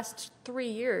the last 3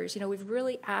 years, we've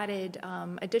really added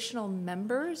additional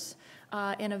members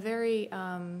in a very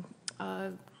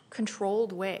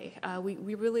controlled way.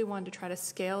 We really wanted to try to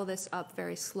scale this up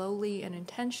very slowly and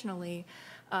intentionally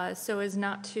so as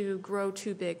not to grow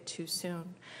too big too soon.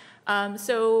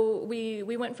 So we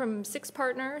went from 6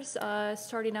 partners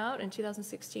starting out in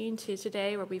 2016 to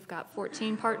today, where we've got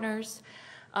 14 partners.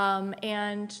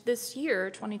 And this year,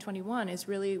 2021, is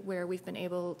really where we've been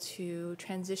able to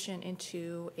transition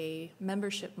into a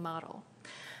membership model.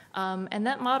 And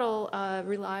that model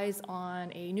relies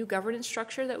on a new governance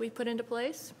structure that we've put into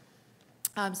place.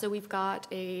 So we've got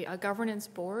a governance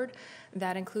board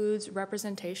that includes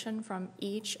representation from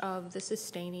each of the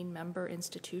sustaining member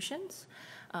institutions.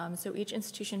 So each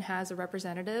institution has a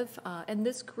representative, and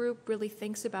this group really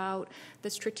thinks about the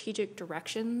strategic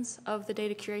directions of the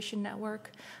data curation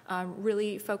network,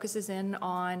 really focuses in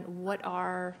on what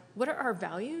are our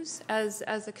values as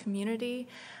a community,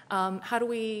 how do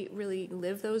we really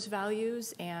live those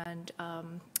values, and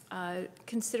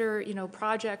consider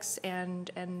projects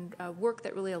and work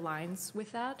that really aligns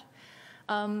with that.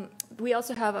 We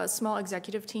also have a small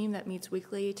executive team that meets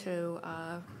weekly to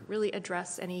really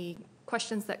address any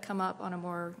questions that come up on a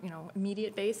more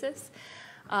immediate basis.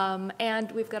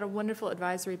 And we've got a wonderful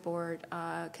advisory board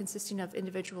consisting of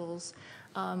individuals,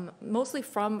 mostly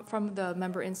from the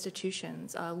member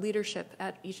institutions, leadership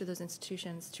at each of those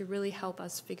institutions, to really help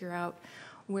us figure out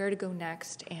where to go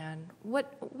next and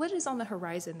what is on the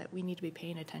horizon that we need to be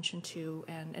paying attention to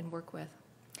and work with.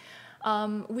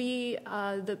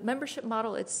 The membership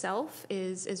model itself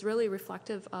is really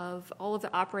reflective of all of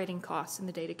the operating costs in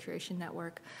the data curation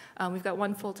network. We've got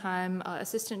one full-time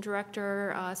assistant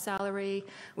director salary.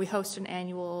 We host an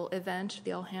annual event,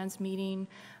 the all-hands meeting.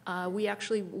 We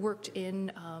actually worked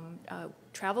in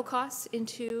travel costs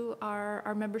into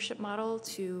our membership model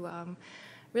to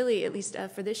really, at least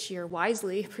for this year,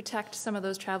 wisely protect some of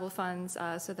those travel funds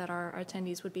so that our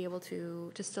attendees would be able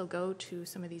to still go to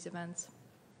some of these events,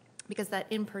 because that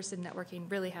in-person networking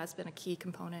really has been a key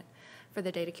component for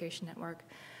the Data Curation Network.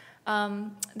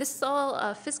 This is all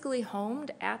fiscally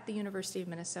homed at the University of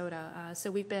Minnesota. So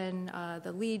we've been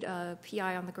the lead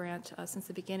PI on the grant since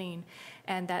the beginning,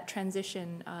 and that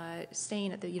transition,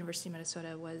 staying at the University of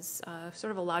Minnesota, was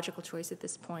sort of a logical choice at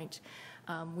this point.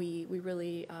 We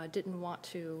really didn't want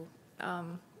to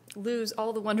lose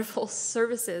all the wonderful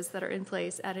services that are in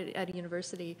place at a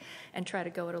university and try to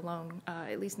go it alone,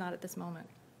 at least not at this moment.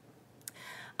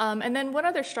 And then one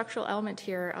other structural element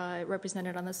here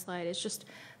represented on this slide is just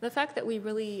the fact that we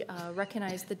really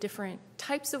recognize the different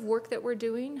types of work that we're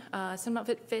doing. Some of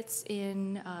it fits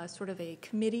in sort of a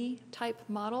committee type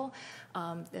model,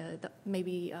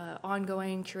 maybe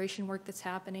ongoing curation work that's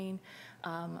happening,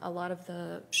 a lot of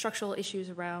the structural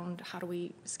issues around how do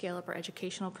we scale up our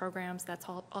educational programs, that's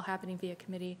all happening via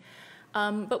committee.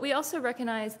 But we also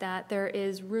recognize that there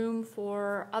is room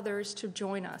for others to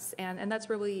join us, and that's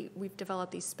where we've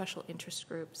developed these special interest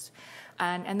groups.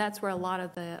 And that's where a lot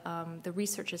of the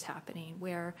research is happening,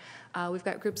 where we've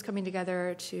got groups coming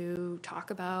together to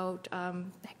talk about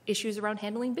issues around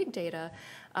handling big data.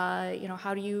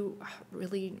 How do you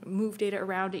really move data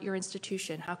around at your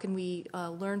institution? How can we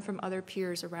learn from other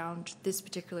peers around this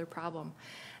particular problem?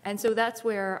 And so that's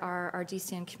where our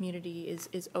DCN community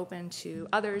is open to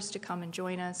others to come and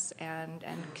join us and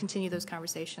continue those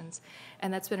conversations.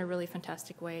 And that's been a really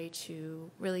fantastic way to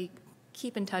really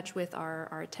keep in touch with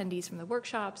our attendees from the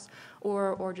workshops,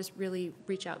 or just really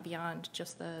reach out beyond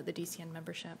just the DCN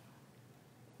membership.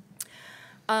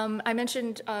 I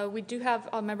mentioned we do have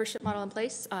a membership model in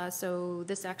place, so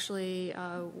this actually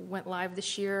went live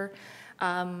this year.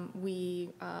 We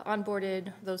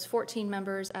onboarded those 14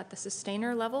 members at the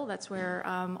sustainer level. That's where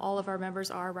all of our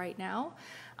members are right now.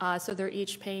 So they're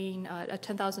each paying a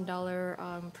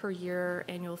 $10,000 per year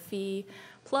annual fee,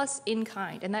 plus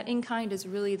in-kind. And that in-kind is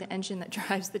really the engine that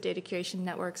drives the Data Curation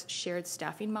Network's shared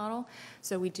staffing model.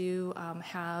 So we do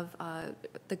have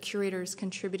the curators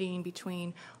contributing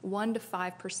between 1% to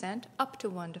 5%, up to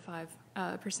 1% to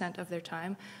 5% of their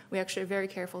time. We actually are very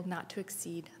careful not to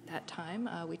exceed that time.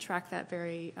 We track that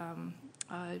very,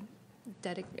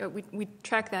 we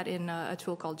track that in a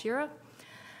tool called JIRA.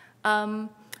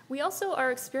 We also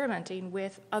are experimenting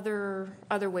with other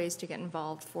ways to get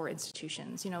involved for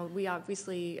institutions. We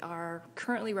obviously are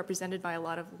currently represented by a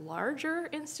lot of larger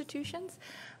institutions,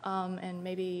 and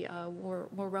maybe more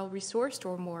well-resourced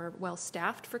or more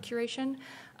well-staffed for curation.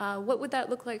 What would that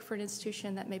look like for an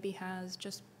institution that maybe has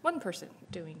just one person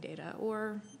doing data,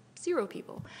 or 0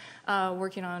 people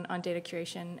working on data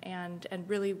curation and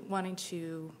really wanting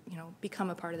to become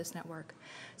a part of this network?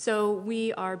 So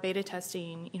we are beta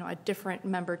testing a different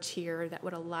member tier that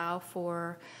would allow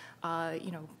for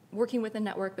working with the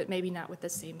network, but maybe not with the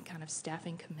same kind of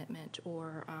staffing commitment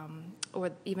or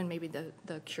even maybe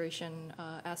the curation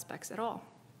aspects at all.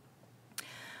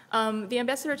 The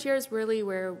ambassador tier is really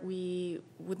where we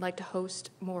would like to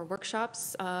host more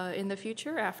workshops in the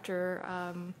future after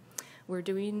we're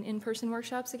doing in-person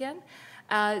workshops again.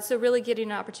 So really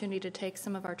getting an opportunity to take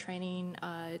some of our training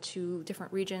to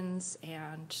different regions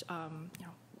and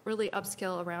really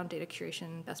upskill around data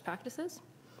curation best practices.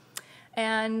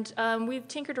 And we've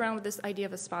tinkered around with this idea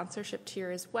of a sponsorship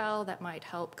tier as well that might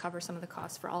help cover some of the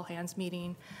costs for all hands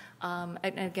meeting. And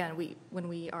again, when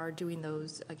we are doing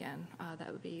those again,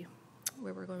 that would be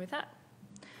where we're going with that.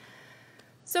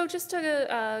 So just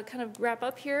to kind of wrap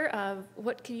up here,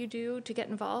 what can you do to get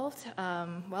involved?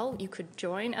 Well, you could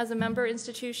join as a member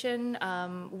institution.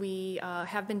 We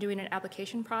have been doing an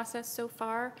application process so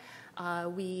far.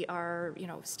 We are,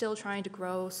 still trying to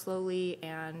grow slowly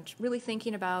and really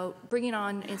thinking about bringing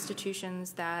on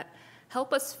institutions that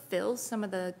help us fill some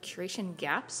of the curation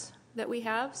gaps that we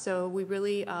have. So we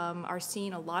really are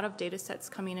seeing a lot of data sets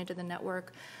coming into the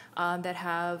network that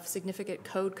have significant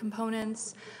code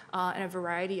components and a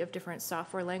variety of different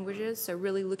software languages. So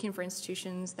really looking for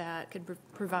institutions that could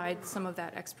provide some of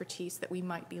that expertise that we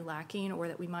might be lacking or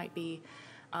that we might be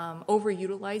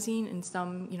overutilizing in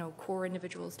some core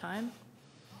individual's time.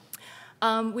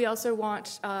 We also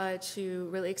want to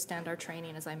really extend our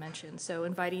training, as I mentioned, so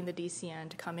inviting the DCN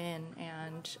to come in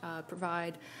and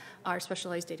provide our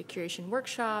specialized data curation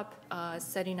workshop,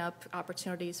 setting up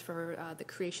opportunities for the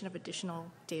creation of additional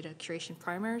data curation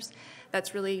primers.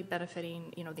 That's really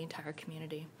benefiting the entire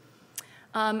community.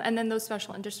 And then those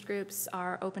special interest groups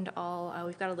are open to all.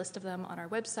 We've got a list of them on our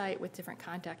website with different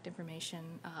contact information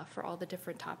for all the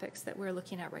different topics that we're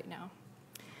looking at right now.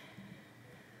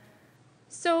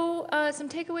 So some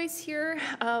takeaways here.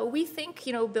 We think,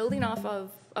 building off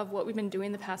of what we've been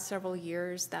doing the past several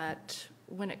years, that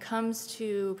when it comes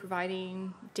to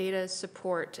providing data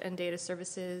support and data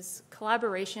services,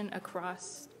 collaboration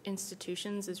across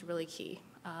institutions is really key.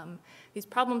 These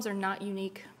problems are not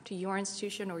unique to your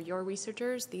institution or your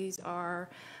researchers. These are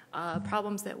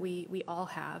problems that we all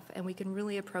have, and we can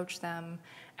really approach them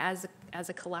as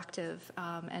a collective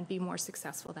and be more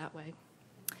successful that way.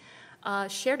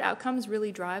 Shared outcomes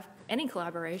really drive any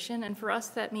collaboration, and for us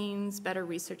that means better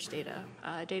research data,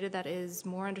 data that is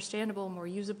more understandable, more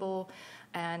usable,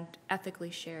 and ethically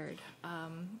shared.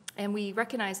 And we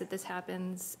recognize that this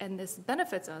happens and this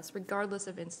benefits us regardless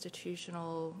of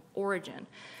institutional origin.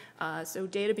 So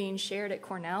data being shared at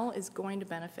Cornell is going to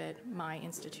benefit my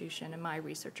institution and my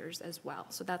researchers as well.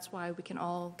 So that's why we can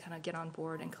all kind of get on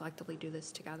board and collectively do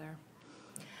this together.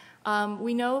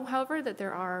 We know, however, that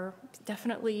there are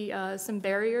definitely some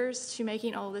barriers to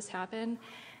making all of this happen,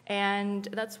 and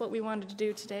that's what we wanted to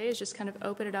do today, is just kind of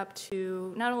open it up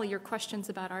to not only your questions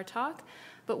about our talk,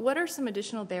 but what are some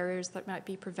additional barriers that might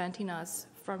be preventing us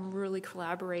from really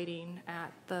collaborating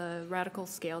at the radical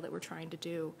scale that we're trying to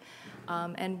do,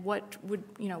 and what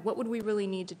would we really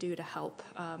need to do to help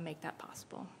make that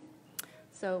possible.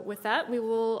 So with that, we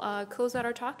will close out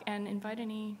our talk and invite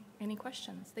any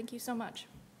questions. Thank you so much.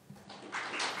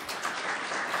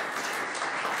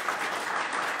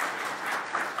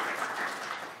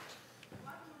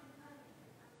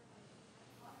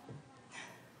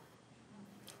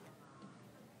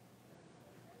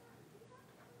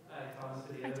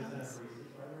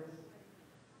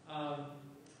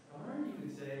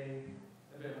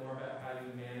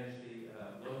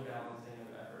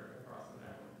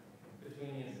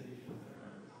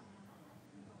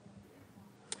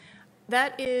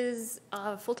 That is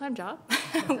a full-time job.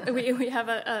 we have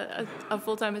a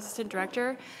full-time assistant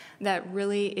director that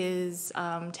really is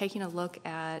taking a look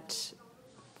at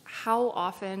how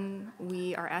often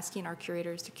we are asking our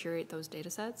curators to curate those data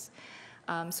sets.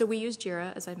 So we use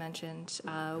JIRA, as I mentioned.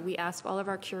 We ask all of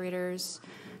our curators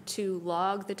to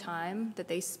log the time that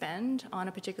they spend on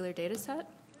a particular data set.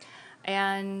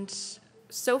 And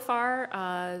so far,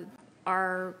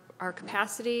 our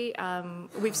capacity,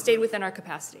 we've stayed within our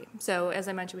capacity. So as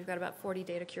I mentioned, we've got about 40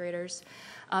 data curators.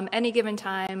 Any given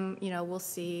time, we'll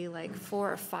see like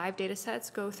 4 or 5 data sets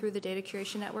go through the Data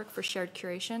Curation Network for shared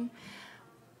curation.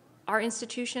 Our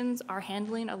institutions are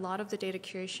handling a lot of the data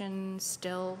curation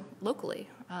still locally.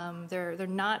 They're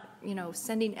not,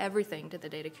 sending everything to the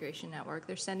Data Curation Network.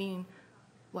 They're sending,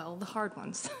 well, the hard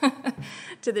ones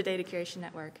to the Data Curation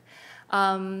Network.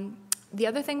 The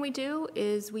other thing we do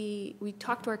is we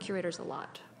talk to our curators a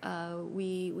lot.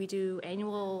 We do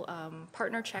annual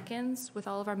partner check-ins with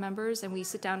all of our members, and we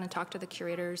sit down and talk to the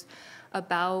curators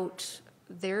about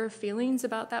their feelings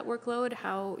about that workload.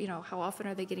 How often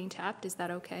are they getting tapped? Is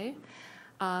that okay?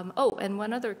 And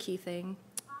one other key thing,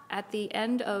 at the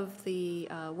end of the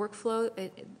workflow,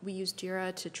 we use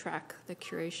JIRA to track the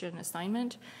curation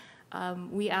assignment.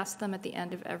 We ask them at the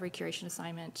end of every curation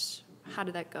assignment, how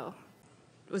did that go?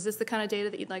 was this the kind of data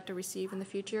that you'd like to receive in the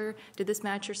future? Did this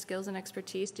match your skills and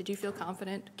expertise? Did you feel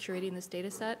confident curating this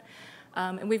data set?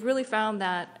 And we've really found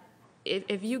that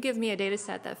if you give me a data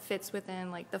set that fits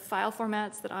within like the file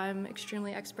formats that I'm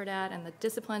extremely expert at and the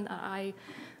discipline that I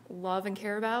love and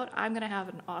care about, I'm going to have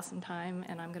an awesome time,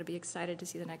 and I'm going to be excited to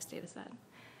see the next data set.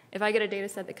 If I get a data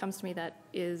set that comes to me that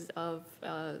is of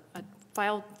a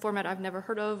file format I've never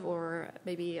heard of, or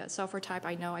maybe a software type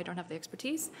I know I don't have the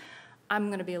expertise, I'm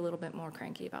going to be a little bit more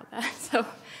cranky about that. So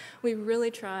we really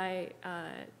try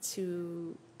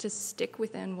to stick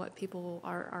within what people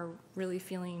are really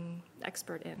feeling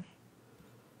expert in.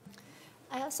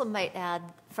 I also might add,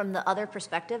 from the other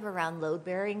perspective around load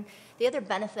bearing, the other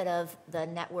benefit of the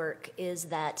network is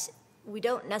that we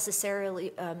don't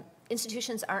necessarily,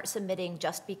 institutions aren't submitting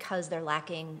just because they're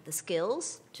lacking the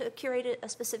skills to curate a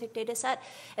specific data set.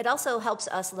 It also helps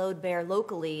us load bear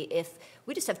locally if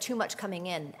we just have too much coming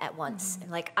in at once.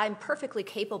 Mm-hmm. Like, I'm perfectly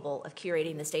capable of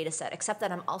curating this data set, except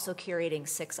that I'm also curating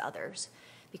 6 others,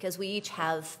 because we each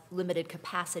have limited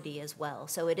capacity as well.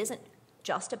 So it isn't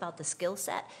just about the skill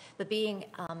set, but being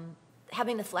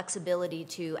having the flexibility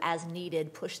to, as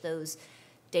needed, push those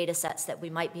data sets that we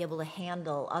might be able to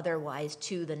handle otherwise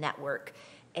to the network,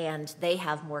 and they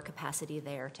have more capacity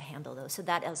there to handle those. So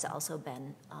that has also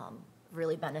been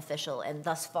really beneficial, and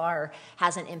thus far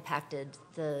hasn't impacted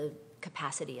the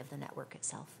capacity of the network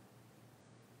itself.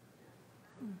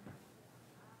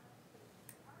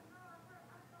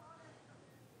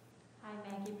 Hi,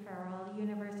 Maggie Farrell,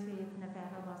 University of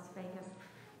Nevada, Las Vegas.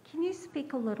 Can you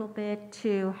speak a little bit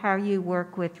to how you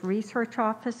work with research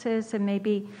offices and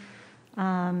maybe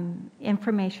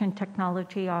information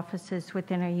technology offices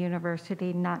within a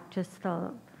university, not just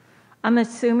the, I'm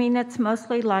assuming it's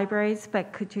mostly libraries,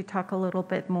 but could you talk a little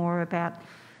bit more about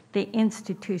the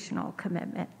institutional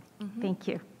commitment? Mm-hmm. Thank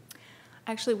you.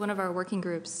 Actually, one of our working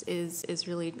groups is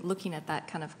really looking at that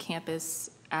kind of campus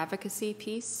advocacy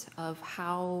piece of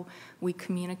how we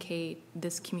communicate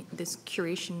this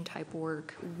curation type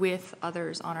work with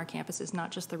others on our campuses,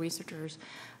 not just the researchers,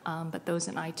 but those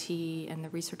in IT and the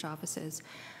research offices.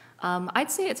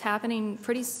 I'd say it's happening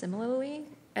pretty similarly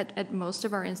at most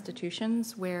of our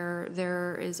institutions, where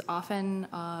there is often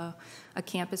a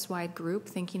campus-wide group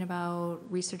thinking about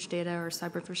research data or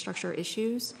cyber infrastructure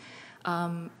issues.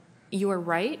 You are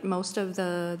right, most of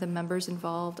the members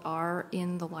involved are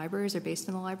in the libraries, or based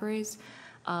in the libraries,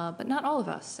 but not all of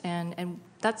us. And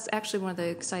that's actually one of the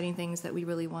exciting things that we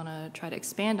really want to try to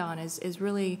expand on is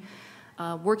really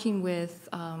working with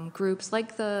groups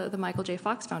like the Michael J.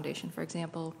 Fox Foundation, for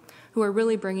example, who are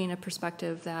really bringing a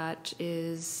perspective that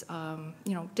is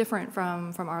different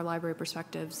from our library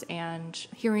perspectives, and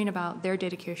hearing about their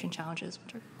data curation challenges,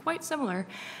 which are quite similar,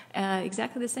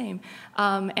 exactly the same,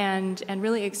 and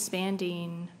really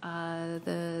expanding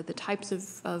the types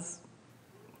of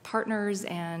partners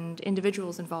and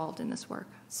individuals involved in this work.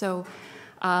 So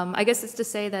I guess it's to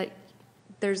say that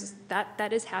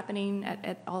that is happening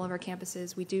at all of our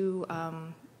campuses. We do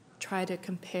try to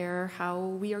compare how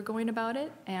we are going about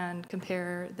it and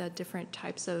compare the different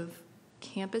types of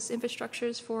campus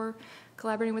infrastructures for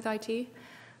collaborating with IT,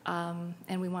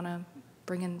 and we want to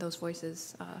bring in those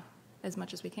voices as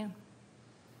much as we can.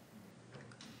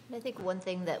 I think one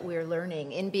thing that we're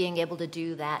learning in being able to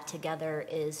do that together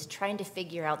is trying to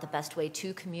figure out the best way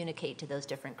to communicate to those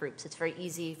different groups. It's very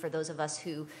easy for those of us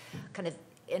who kind of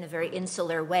in a very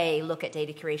insular way look at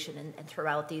data curation and throw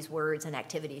out these words and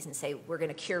activities and say, we're going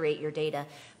to curate your data.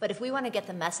 But if we want to get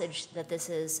the message that this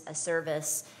is a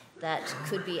service that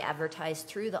could be advertised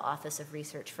through the Office of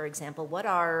Research, for example, what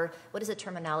is a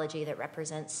terminology that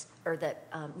represents or that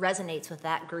resonates with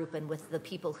that group and with the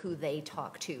people who they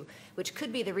talk to, which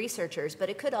could be the researchers, but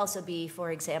it could also be,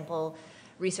 for example,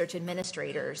 research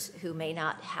administrators who may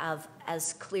not have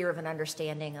as clear of an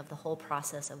understanding of the whole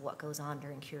process of what goes on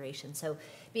during curation. So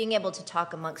being able to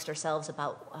talk amongst ourselves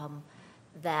about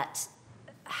that,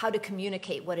 how to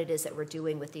communicate what it is that we're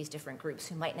doing with these different groups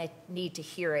who might need to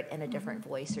hear it in a different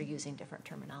voice or using different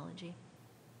terminology.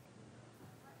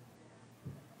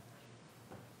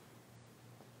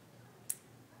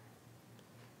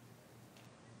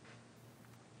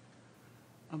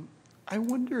 I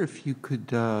wonder if you could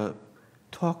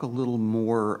talk a little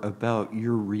more about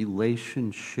your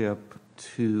relationship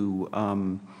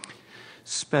to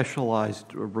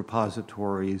specialized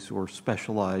repositories or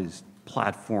specialized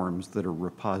platforms that are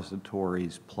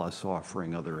repositories plus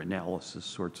offering other analysis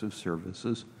sorts of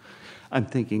services. I'm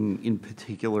thinking in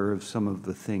particular of some of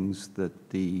the things that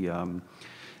the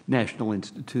National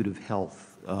Institute of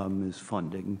Health is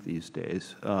funding these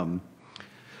days.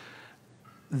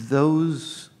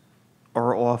 Those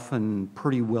are often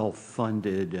pretty well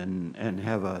funded and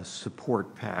have a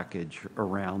support package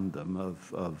around them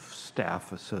of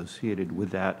staff associated with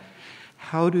that.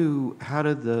 How do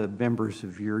the members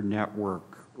of your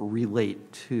network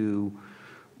relate to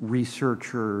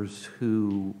researchers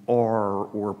who are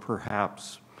or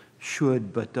perhaps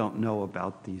should but don't know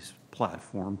about these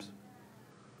platforms?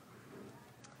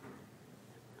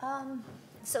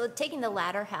 So taking the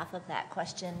latter half of that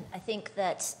question, I think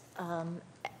that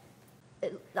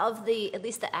of at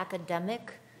least the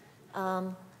academic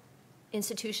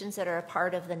institutions that are a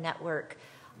part of the network,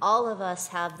 all of us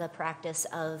have the practice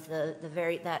of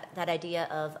that idea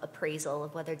of appraisal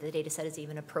of whether the data set is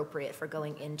even appropriate for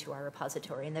going into our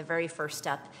repository. And the very first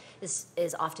step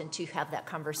is often to have that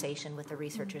conversation with the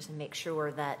researchers and make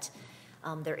sure that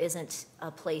there isn't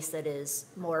a place that is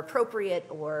more appropriate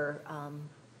or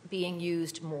being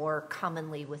used more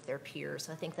commonly with their peers.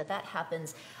 So I think that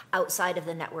happens outside of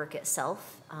the network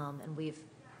itself, and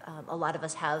a lot of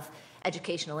us have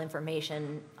educational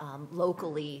information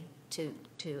locally to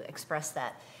express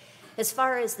that. As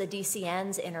far as the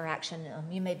DCN's interaction,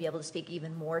 you may be able to speak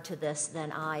even more to this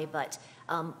than I, but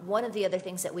one of the other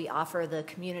things that we offer the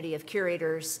community of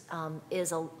curators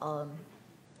is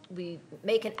we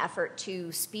make an effort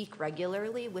to speak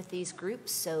regularly with these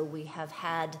groups. So we have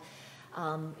had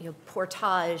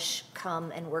Portage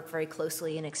come and work very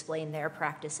closely and explain their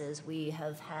practices. We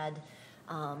have had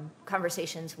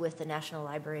conversations with the National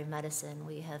Library of Medicine.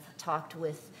 We have talked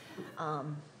with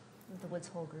the Woods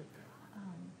Hole group.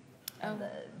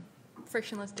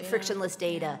 Frictionless data. Frictionless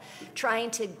data. Yeah.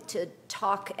 Trying to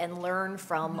talk and learn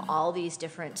from all these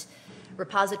different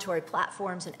repository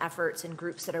platforms and efforts and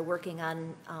groups that are working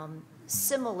on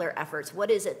similar efforts.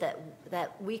 What is it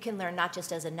that we can learn, not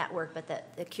just as a network, but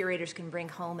that the curators can bring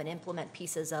home and implement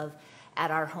pieces of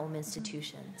at our home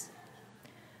institutions?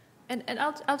 And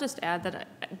I'll just add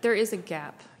that there is a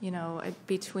gap,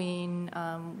 between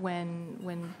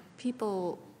when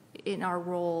people in our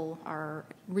role are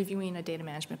reviewing a data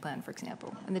management plan, for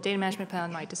example, and the data management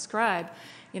plan might describe,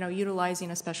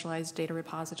 utilizing a specialized data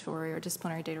repository or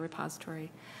disciplinary data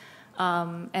repository,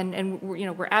 and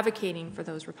we're advocating for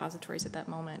those repositories at that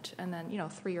moment, and then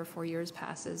 3 or 4 years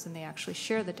passes and they actually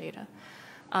share the data,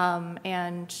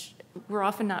 and we're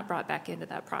often not brought back into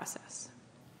that process.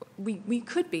 We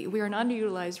could be. We are an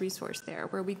underutilized resource there,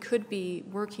 where we could be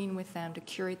working with them to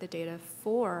curate the data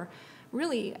for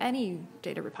really any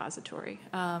data repository,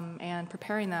 and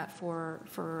preparing that for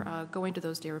going to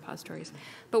those data repositories.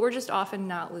 But we're just often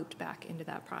not looped back into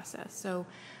that process. So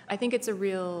I think it's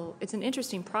an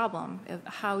interesting problem of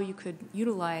how you could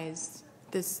utilize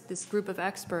this group of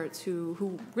experts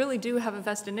who really do have a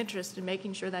vested interest in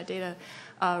making sure that data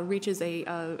reaches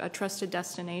a trusted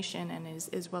destination and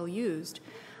is well used.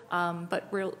 But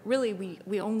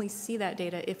we only see that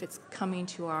data if it's coming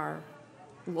to our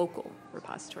local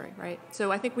repository, right?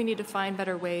 So I think we need to find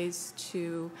better ways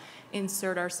to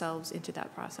insert ourselves into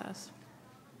that process.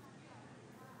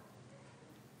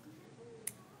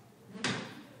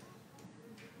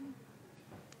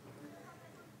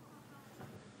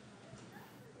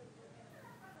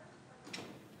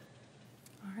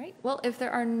 All right, well, if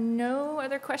there are no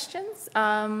other questions,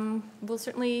 we'll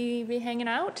certainly be hanging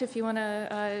out if you want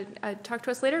to talk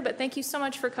to us later, but thank you so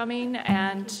much for coming,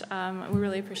 and we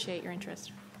really appreciate your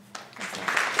interest. Thanks a lot.